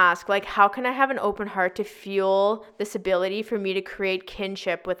can ask, like, how can I have an open heart to fuel this ability for me to create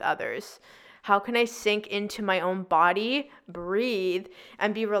kinship with others? How can I sink into my own body, breathe,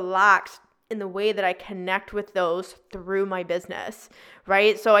 and be relaxed in the way that I connect with those through my business,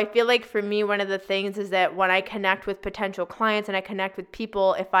 right? So I feel like for me, one of the things is that when I connect with potential clients and I connect with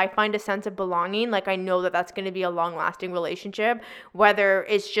people, if I find a sense of belonging, like I know that that's going to be a long-lasting relationship, whether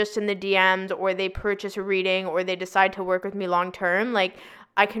it's just in the DMs or they purchase a reading or they decide to work with me long-term, like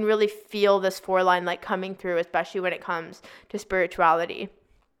I can really feel this four-line like coming through, especially when it comes to spirituality.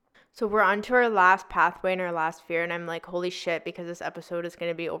 So we're on to our last pathway and our last fear, and I'm like, holy shit, because this episode is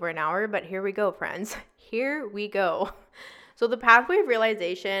going to be over an hour, but here we go, friends. Here we go. So the pathway of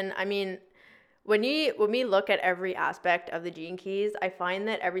realization, I mean, when we look at every aspect of the Gene Keys, I find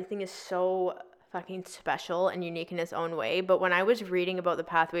that everything is so fucking special and unique in its own way. But when I was reading about the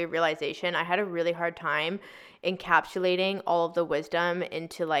pathway of realization, I had a really hard time encapsulating all of the wisdom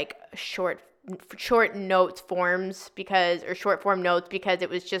into like short notes forms or short form notes, because it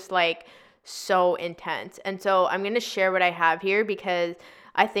was just like so intense. And so I'm going to share what I have here, because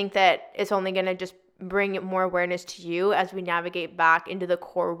I think that it's only going to just bring more awareness to you as we navigate back into the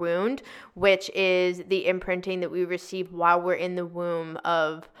core wound, which is the imprinting that we receive while we're in the womb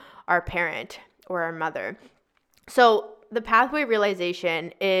of our parent or our mother. So the pathway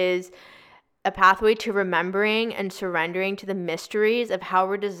realization is a pathway to remembering and surrendering to the mysteries of how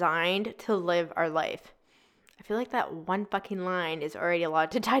we're designed to live our life. I feel like that one fucking line is already a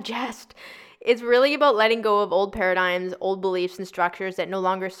lot to digest. It's really about letting go of old paradigms, old beliefs and structures that no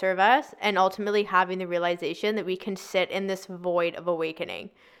longer serve us, and ultimately having the realization that we can sit in this void of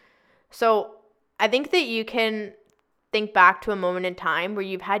awakening. So I think that you can think back to a moment in time where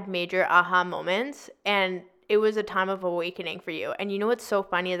you've had major aha moments and it was a time of awakening for you. And you know what's so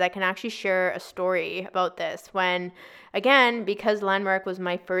funny is I can actually share a story about this when, again, because Landmark was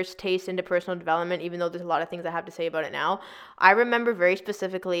my first taste into personal development, even though there's a lot of things I have to say about it now, I remember very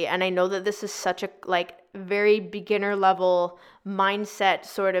specifically, and I know that this is such a like very beginner level mindset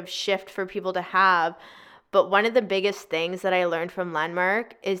sort of shift for people to have, but one of the biggest things that I learned from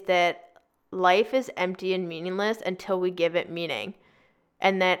Landmark is that life is empty and meaningless until we give it meaning.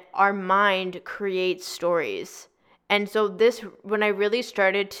 And that our mind creates stories. And so when I really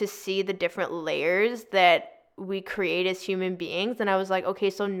started to see the different layers that we create as human beings, and I was like, okay,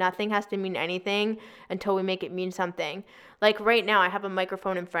 so nothing has to mean anything until we make it mean something. Like right now, I have a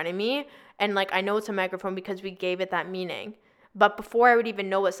microphone in front of me, and like I know it's a microphone because we gave it that meaning. But before I would even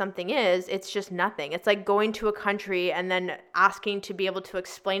know what something is, it's just nothing. It's like going to a country and then asking to be able to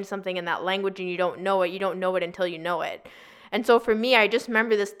explain something in that language and you don't know it. You don't know it until you know it. And so for me, I just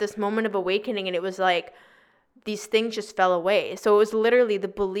remember this moment of awakening, and it was like these things just fell away. So it was literally the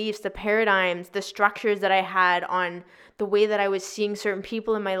beliefs, the paradigms, the structures that I had on the way that I was seeing certain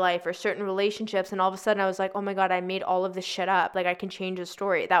people in my life or certain relationships. And all of a sudden I was like, oh my God, I made all of this shit up. Like I can change the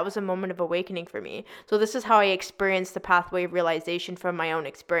story. That was a moment of awakening for me. So this is how I experienced the pathway of realization from my own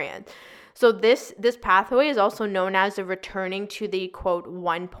experience. So this pathway is also known as the returning to the, quote,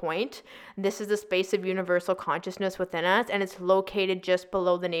 one point. This is the space of universal consciousness within us, and it's located just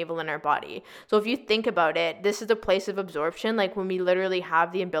below the navel in our body. So if you think about it, this is a place of absorption, like when we literally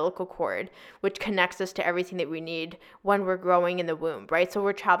have the umbilical cord, which connects us to everything that we need when we're growing in the womb, right? So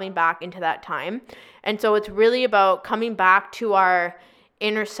we're traveling back into that time. And so it's really about coming back to our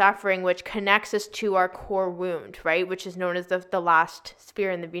inner suffering, which connects us to our core wound, right? Which is known as the last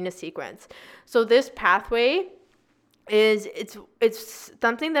sphere in the Venus sequence. So this pathway it's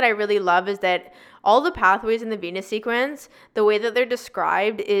something that I really love, is that all the pathways in the Venus sequence, the way that they're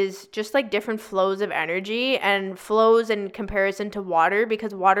described is just like different flows of energy, and flows in comparison to water,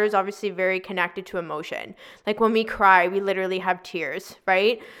 because water is obviously very connected to emotion. Like when we cry, we literally have tears,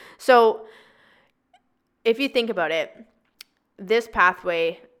 right? So if you think about it, this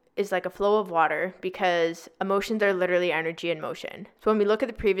pathway is like a flow of water, because emotions are literally energy in motion. So when we look at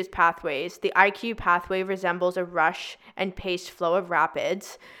the previous pathways, the IQ pathway resembles a rush and paced flow of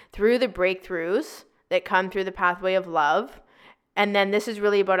rapids through the breakthroughs that come through the pathway of love. And then this is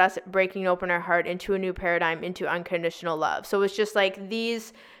really about us breaking open our heart into a new paradigm, into unconditional love. So it's just like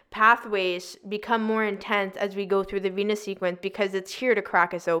these pathways become more intense as we go through the Venus sequence, because it's here to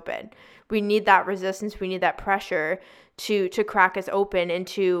crack us open. We need that resistance. We need that pressure to crack us open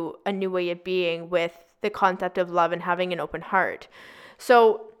into a new way of being with the concept of love and having an open heart.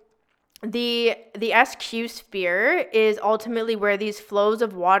 So the SQ sphere is ultimately where these flows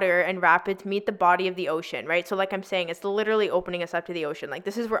of water and rapids meet the body of the ocean, right? So like I'm saying, it's literally opening us up to the ocean. Like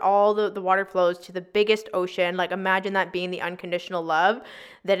this is where all the water flows to the biggest ocean. Like imagine that being the unconditional love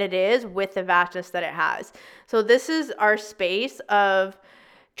that it is, with the vastness that it has. So this is our space of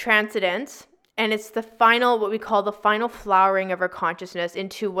transcendence. And it's what we call the final flowering of our consciousness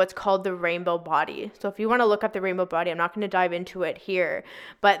into what's called the rainbow body. So if you want to look up the rainbow body, I'm not going to dive into it here,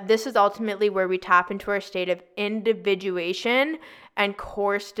 but this is ultimately where we tap into our state of individuation and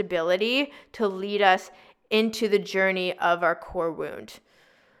core stability to lead us into the journey of our core wound.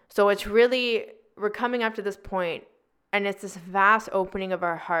 So it's really, we're coming up to this point, and it's this vast opening of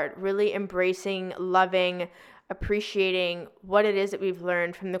our heart, really embracing, loving, appreciating what it is that we've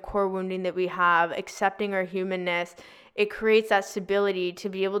learned from the core wounding that we have, accepting our humanness. It creates that stability to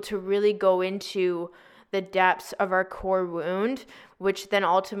be able to really go into the depths of our core wound, which then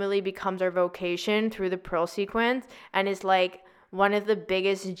ultimately becomes our vocation through the Pearl sequence, and is like one of the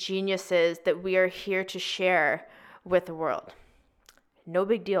biggest geniuses that we are here to share with the world. No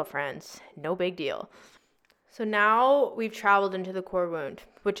big deal, friends. No big deal. So now we've traveled into the core wound,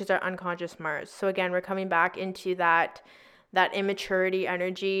 which is our unconscious Mars. So again, we're coming back into that immaturity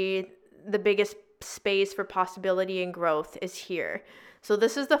energy. The biggest space for possibility and growth is here. So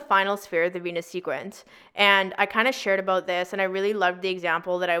this is the final sphere of the Venus sequence. And I kind of shared about this, and I really loved the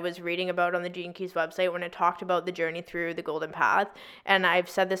example that I was reading about on the Gene Keys website when it talked about the journey through the golden path. And I've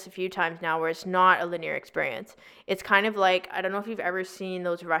said this a few times now, where it's not a linear experience. It's kind of like, I don't know if you've ever seen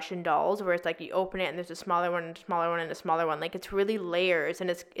those Russian dolls where it's like you open it and there's a smaller one and a smaller one and a smaller one. Like, it's really layers,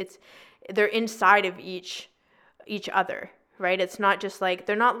 and they're inside of each other. Right? It's not just like,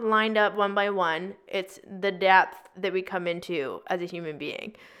 they're not lined up one by one. It's the depth that we come into as a human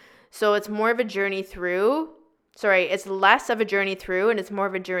being. So it's more of a journey through. It's less of a journey through, and it's more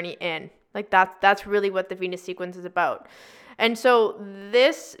of a journey in. Like, that's really what the Venus sequence is about. And so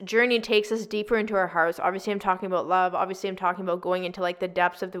this journey takes us deeper into our hearts. Obviously, I'm talking about love. Obviously, I'm talking about going into like the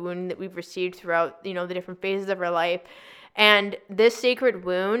depths of the wound that we've received throughout, the different phases of our life. And this sacred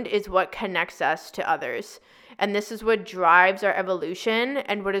wound is what connects us to others. And this is what drives our evolution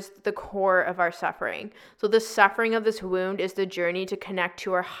and what is the core of our suffering. So the suffering of this wound is the journey to connect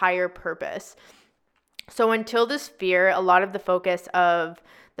to our higher purpose. So until this sphere, a lot of the focus of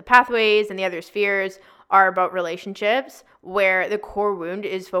the pathways and the other spheres are about relationships, where the core wound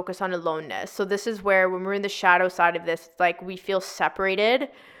is focused on aloneness. So this is where, when we're in the shadow side of this, it's like we feel separated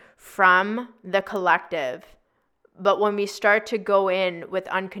from the collective. But when we start to go in with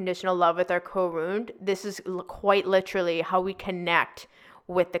unconditional love with our core wound, this is quite literally how we connect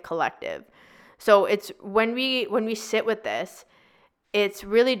with the collective. So it's when we sit with this, it's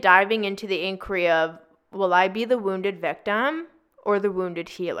really diving into the inquiry of, will I be the wounded victim or the wounded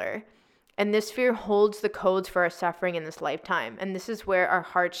healer? And this sphere holds the codes for our suffering in this lifetime. And this is where our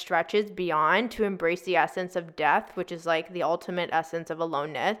heart stretches beyond to embrace the essence of death, which is like the ultimate essence of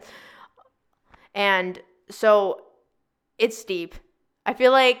aloneness. And so it's deep. I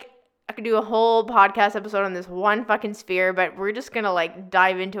feel like I could do a whole podcast episode on this one fucking sphere, but we're just going to like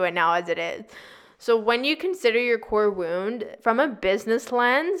dive into it now as it is. So when you consider your core wound from a business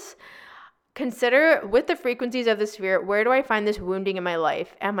lens, consider, with the frequencies of the sphere, where do I find this wounding in my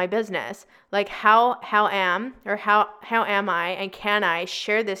life and my business? Like, how am I, and can I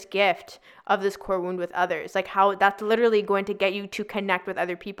share this gift of this core wound with others? Like, how that's literally going to get you to connect with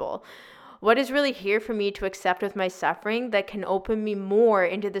other people. What is really here for me to accept with my suffering that can open me more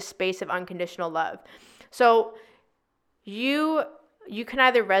into the space of unconditional love? So you can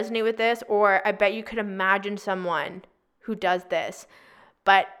either resonate with this, or I bet you could imagine someone who does this.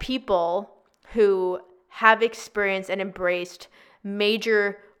 But people who have experienced and embraced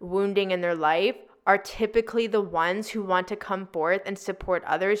major wounding in their life are typically the ones who want to come forth and support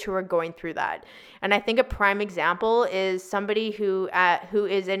others who are going through that. And I think a prime example is somebody who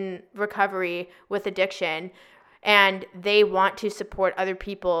is in recovery with addiction, and they want to support other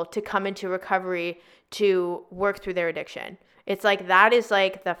people to come into recovery to work through their addiction. It's like, that is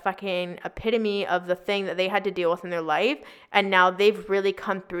like the fucking epitome of the thing that they had to deal with in their life. And now they've really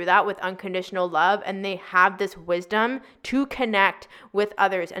come through that with unconditional love, and they have this wisdom to connect with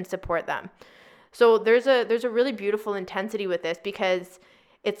others and support them. So there's a really beautiful intensity with this, because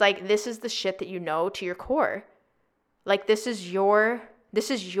it's like, this is the shit that you know to your core. Like, this is your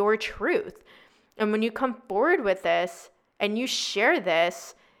truth. And when you come forward with this and you share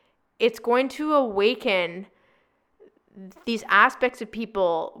this, it's going to awaken these aspects of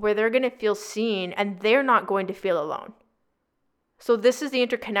people where they're going to feel seen, and they're not going to feel alone. So this is the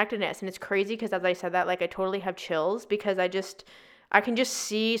interconnectedness. And it's crazy, because as I said that, like, I totally have chills, because I can just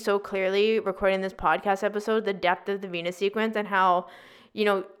see so clearly, recording this podcast episode, the depth of the Venus sequence, and how,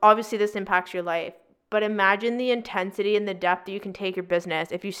 obviously this impacts your life. But imagine the intensity and the depth that you can take your business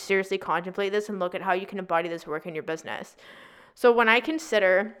if you seriously contemplate this and look at how you can embody this work in your business. So when I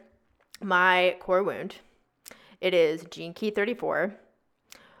consider my core wound, it is Gene Key 34,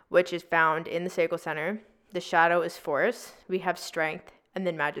 which is found in the sacral center. The shadow is force. We have strength and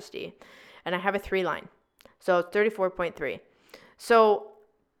then majesty. And I have a 3 line. So it's 34.3. So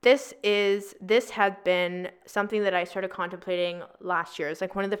this has been something that I started contemplating last year. It's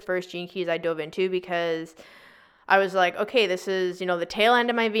like one of the first gene keys I dove into, because I was like, okay, this is, the tail end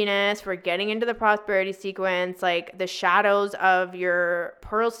of my Venus. We're getting into the prosperity sequence. Like, the shadows of your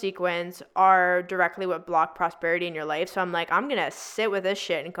pearl sequence are directly what block prosperity in your life. So I'm like, I'm going to sit with this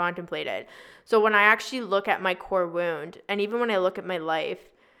shit and contemplate it. So when I actually look at my core wound, and even when I look at my life,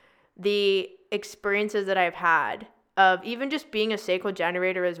 the experiences that I've had of even just being a sacral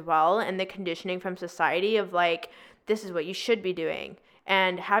generator as well, and the conditioning from society of like, this is what you should be doing,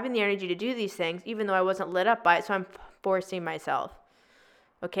 and having the energy to do these things, even though I wasn't lit up by it. So I'm forcing myself.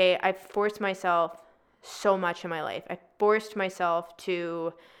 Okay. I forced myself so much in my life. I forced myself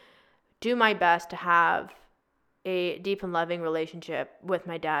to do my best to have a deep and loving relationship with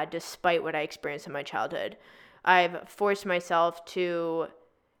my dad, despite what I experienced in my childhood. I've forced myself to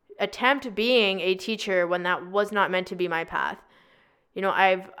attempt being a teacher when that was not meant to be my path.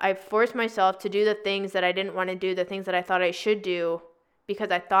 I've forced myself to do the things that I didn't want to do, the things that I thought I should do,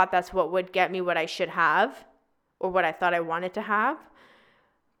 because I thought that's what would get me what I should have, or what I thought I wanted to have.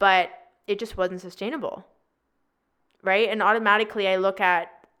 But it just wasn't sustainable, right? And automatically I look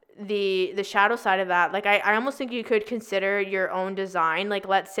at the shadow side of that. Like, I almost think you could consider your own design. Like,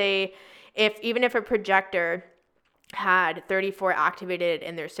 let's say even if a projector had 34 activated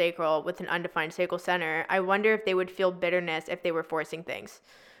in their sacral with an undefined sacral center, I wonder if they would feel bitterness if they were forcing things.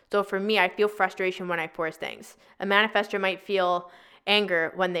 So for me, I feel frustration when I force things. A manifestor might feel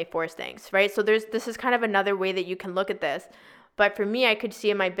anger when they force things, right? So this is kind of another way that you can look at this. But for me, I could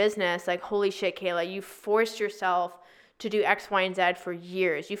see in my business, like, holy shit, Kayla, you forced yourself to do X, Y, and Z for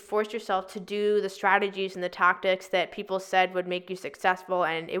years. You forced yourself to do the strategies and the tactics that people said would make you successful,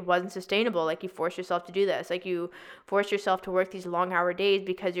 and it wasn't sustainable. Like, you forced yourself to do this. Like, you forced yourself to work these long hour days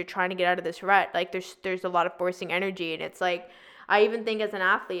because you're trying to get out of this rut. Like, there's a lot of forcing energy. And it's like, I even think as an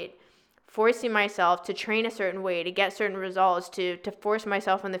athlete, forcing myself to train a certain way, to get certain results, to force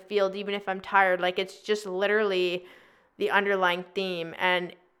myself on the field, even if I'm tired, like, it's just literally the underlying theme.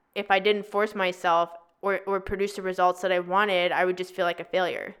 And if I didn't force myself or produce the results that I wanted, I would just feel like a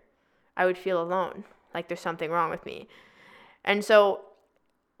failure. I would feel alone, like there's something wrong with me. And so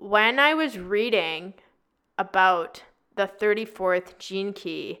when I was reading about the 34th gene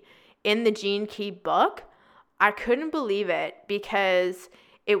key in the gene key book, I couldn't believe it, because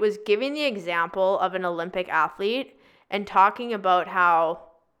it was giving the example of an Olympic athlete and talking about how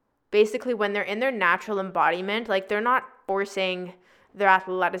basically when they're in their natural embodiment, like, they're not forcing their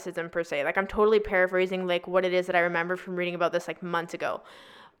athleticism per se. Like, I'm totally paraphrasing like what it is that I remember from reading about this like months ago.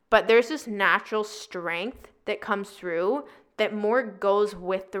 But there's this natural strength that comes through that more goes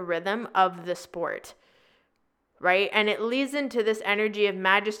with the rhythm of the sport, right? And it leads into this energy of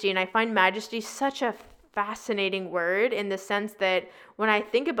majesty. And I find majesty such a fascinating word, in the sense that when I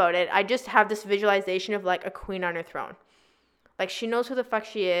think about it, I just have this visualization of like a queen on her throne. Like, she knows who the fuck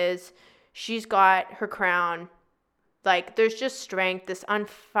she is. She's got her crown. Like, there's just strength, this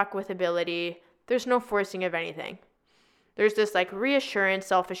unfuck with ability. There's no forcing of anything. There's this like reassurance,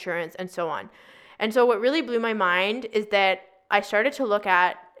 self-assurance, and so on. And so what really blew my mind is that I started to look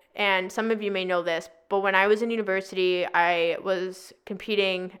at, and some of you may know this, but when I was in university, I was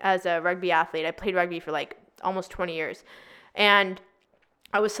competing as a rugby athlete. I played rugby for like almost 20 years. And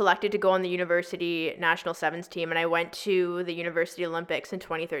I was selected to go on the university national sevens team, and I went to the University Olympics in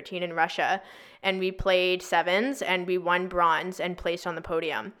 2013 in Russia, and we played sevens, and we won bronze and placed on the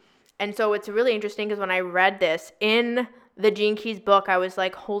podium. And so it's really interesting, because when I read this in the Gene Keys book, I was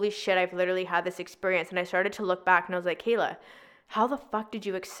like, holy shit, I've literally had this experience. And I started to look back, and I was like, Kayla, how the fuck did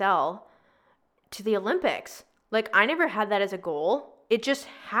you excel to the Olympics? Like, I never had that as a goal. It just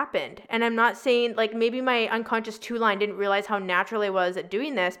happened. And I'm not saying, like, maybe my unconscious 2-line didn't realize how natural I was at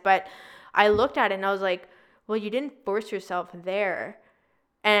doing this, but I looked at it and I was like, well, you didn't force yourself there.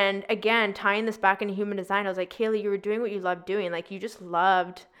 And again, tying this back into human design, I was like, Kaylee, you were doing what you loved doing. Like, you just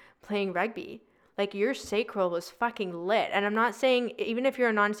loved playing rugby. Like, your sacral was fucking lit. And I'm not saying, even if you're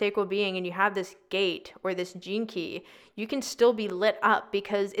a non-sacral being and you have this gate or this gene key, you can still be lit up,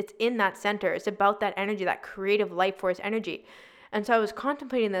 because it's in that center. It's about that energy, that creative life force energy. And so I was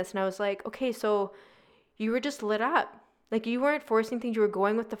contemplating this, and I was like, okay, so you were just lit up. Like, you weren't forcing things. You were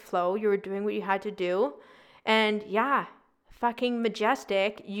going with the flow. You were doing what you had to do. And yeah, fucking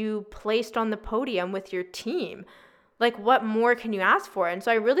majestic. You placed on the podium with your team. Like, what more can you ask for? And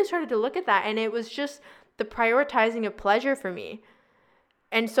so I really started to look at that, and it was just the prioritizing of pleasure for me.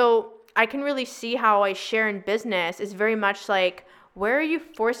 And so I can really see how I share in business is very much like Where are you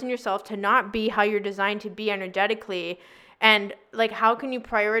forcing yourself to not be how you're designed to be energetically? And like, how can you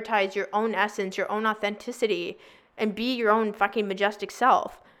prioritize your own essence, your own authenticity, and be your own fucking majestic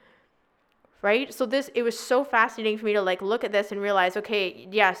self? Right? So it was so fascinating for me to like look at this and realize, okay,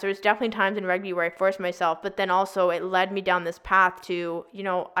 yes, there's definitely times in rugby where I forced myself, but then also it led me down this path to,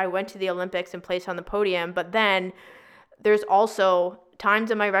 I went to the Olympics and placed on the podium, but then there's also times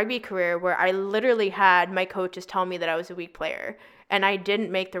in my rugby career where I literally had my coaches tell me that I was a weak player and I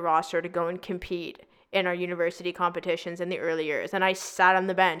didn't make the roster to go and compete in our university competitions in the early years. And I sat on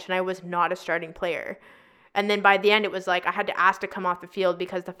the bench and I was not a starting player. And then by the end, it was like I had to ask to come off the field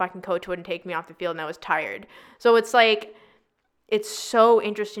because the fucking coach wouldn't take me off the field and I was tired. So it's like, it's so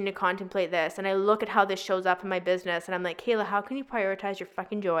interesting to contemplate this. And I look at how this shows up in my business and I'm like, Kayla, how can you prioritize your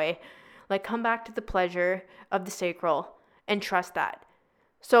fucking joy? Like, come back to the pleasure of the sacral and trust that.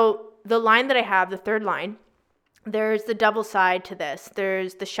 So the line that I have, the third line, there's the double side to this.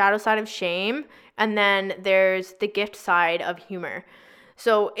 There's the shadow side of shame, and then there's the gift side of humor.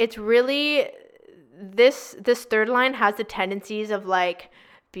 So it's really, this third line has the tendencies of like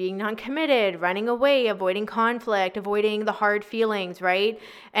being non-committed, running away, avoiding conflict, avoiding the hard feelings, right?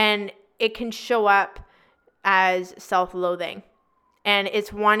 And it can show up as self-loathing. And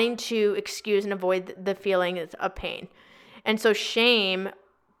it's wanting to excuse and avoid the feeling of pain. And so shame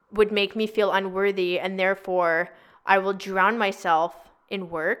would make me feel unworthy, and therefore I will drown myself in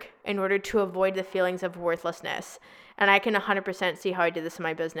work in order to avoid the feelings of worthlessness. And I can 100% see how I did this in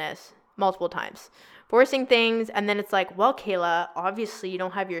my business multiple times. Forcing things, and then it's like, well, Kayla, obviously you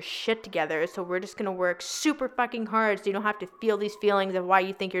don't have your shit together, so we're just going to work super fucking hard so you don't have to feel these feelings of why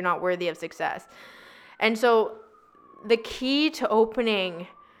you think you're not worthy of success. And so the key to opening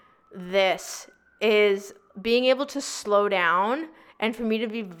this is being able to slow down and for me to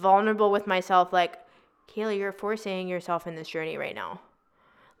be vulnerable with myself, like, Kayla, you're forcing yourself in this journey right now.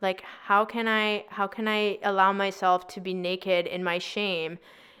 Like, how can I allow myself to be naked in my shame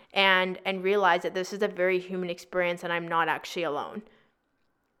and realize that this is a very human experience and I'm not actually alone,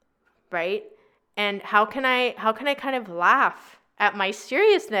 right? And how can I kind of laugh at my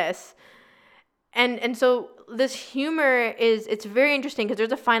seriousness? And so this humor it's very interesting because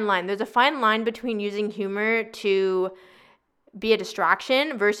there's a fine line. There's a fine line between using humor to be a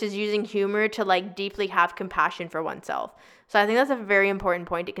distraction versus using humor to like deeply have compassion for oneself. So I think that's a very important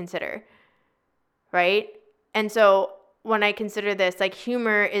point to consider, right? And so when I consider this, like,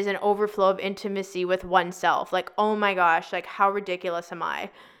 humor is an overflow of intimacy with oneself. Like, oh my gosh, like, how ridiculous am I?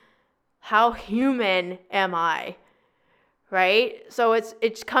 How human am I? Right? So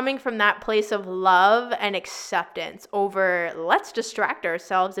it's coming from that place of love and acceptance over let's distract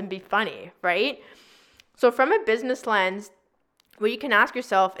ourselves and be funny, right? So from a business lens, what you can ask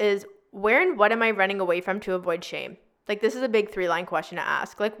yourself is, where and what am I running away from to avoid shame? Like, this is a big 3-line question to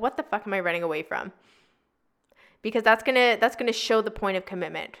ask. Like, what the fuck am I running away from? Because that's gonna show the point of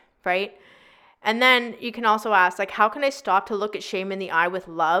commitment, right? And then you can also ask, like, how can I stop to look at shame in the eye with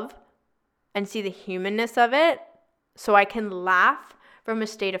love and see the humanness of it so I can laugh from a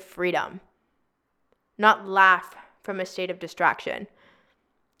state of freedom, not laugh from a state of distraction.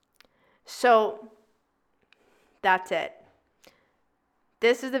 So that's it.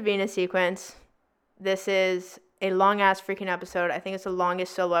 This is the Venus sequence. This is a long-ass freaking episode. I think it's the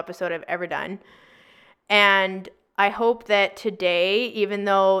longest solo episode I've ever done. And I hope that today, even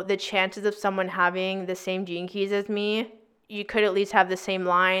though the chances of someone having the same gene keys as me, you could at least have the same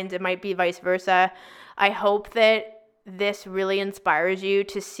lines. It might be vice versa. I hope that this really inspires you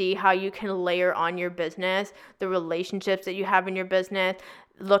to see how you can layer on your business, the relationships that you have in your business,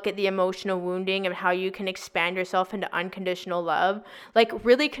 look at the emotional wounding and how you can expand yourself into unconditional love. Like,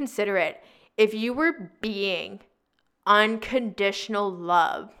 really consider it. If you were being unconditional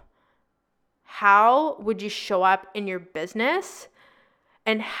love, how would you show up in your business?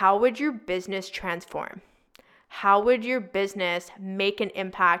 And how would your business transform? How would your business make an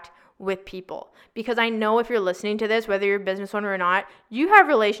impact with people? Because I know if you're listening to this, whether you're a business owner or not, you have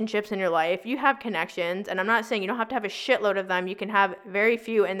relationships in your life, you have connections, and I'm not saying you don't have to have a shitload of them. You can have very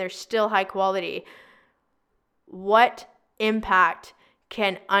few and they're still high quality. What impact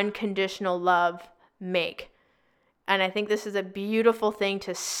can unconditional love make? And I think this is a beautiful thing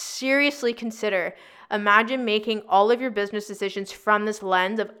to seriously consider. Imagine making all of your business decisions from this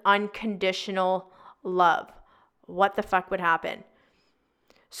lens of unconditional love. What the fuck would happen?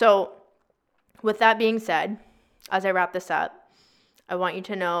 So with that being said, as I wrap this up, I want you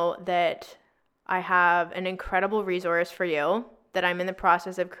to know that I have an incredible resource for you that I'm in the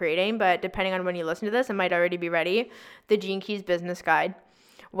process of creating, but depending on when you listen to this, it might already be ready. The Gene Keys Business Guide,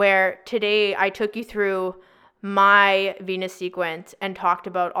 where today I took you through my Venus sequence and talked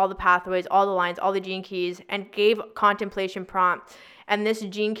about all the pathways, all the lines, all the gene keys, and gave contemplation prompts. And this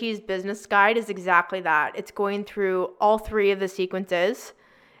Gene Keys business guide is exactly that. It's going through all 3 of the sequences.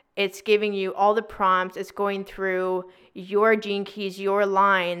 It's giving you all the prompts. It's going through your gene keys, your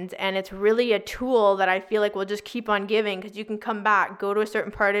lines, and it's really a tool that I feel like will just keep on giving, because you can come back, go to a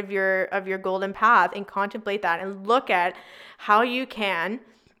certain part of your golden path and contemplate that and look at how you can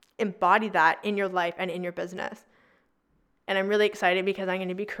embody that in your life and in your business. And I'm really excited because I'm going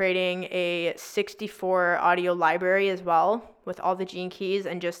to be creating a 64 audio library as well with all the gene keys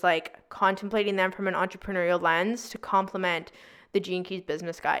and just like contemplating them from an entrepreneurial lens to complement the Gene Keys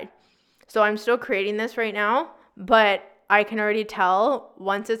business guide. So I'm still creating this right now, but I can already tell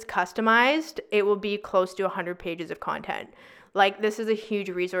once it's customized, it will be close to 100 pages of content. Like, this is a huge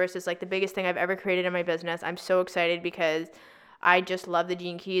resource. It's like the biggest thing I've ever created in my business. I'm so excited because I just love the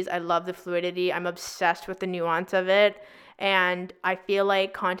Gene Keys. I love the fluidity. I'm obsessed with the nuance of it. And I feel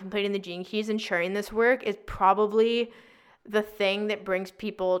like contemplating the Gene Keys and sharing this work is probably the thing that brings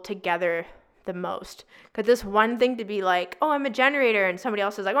people together the most. Because it's one thing to be like, oh, I'm a generator, and somebody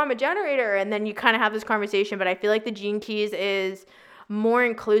else is like, oh, I'm a generator, and then you kind of have this conversation. But I feel like the Gene Keys is more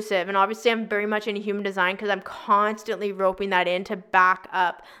inclusive, and obviously I'm very much into human design because I'm constantly roping that in to back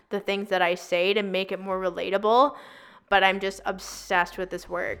up the things that I say to make it more relatable. But I'm just obsessed with this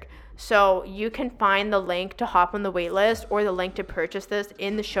work. So you can find the link to hop on the wait list or the link to purchase this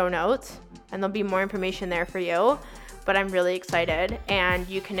in the show notes, and there'll be more information there for you. But I'm really excited, and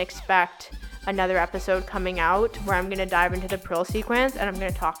you can expect another episode coming out where I'm going to dive into the Pearl sequence and I'm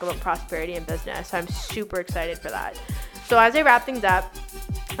going to talk about prosperity in business. So I'm super excited for that. So as I wrap things up,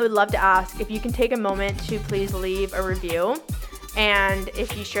 I would love to ask if you can take a moment to please leave a review. And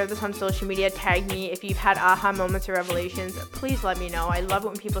if you share this on social media, tag me. If you've had aha moments or revelations, please let me know. I love it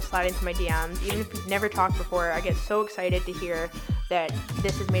when people slide into my DMs. Even if we've never talked before, I get so excited to hear that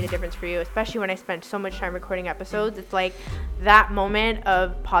this has made a difference for you, especially when I spent so much time recording episodes. It's like that moment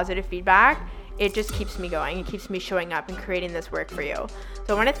of positive feedback. It just keeps me going. It keeps me showing up and creating this work for you.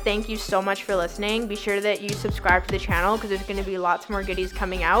 So I want to thank you so much for listening. Be sure that you subscribe to the channel because there's going to be lots more goodies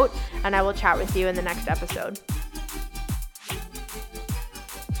coming out, and I will chat with you in the next episode.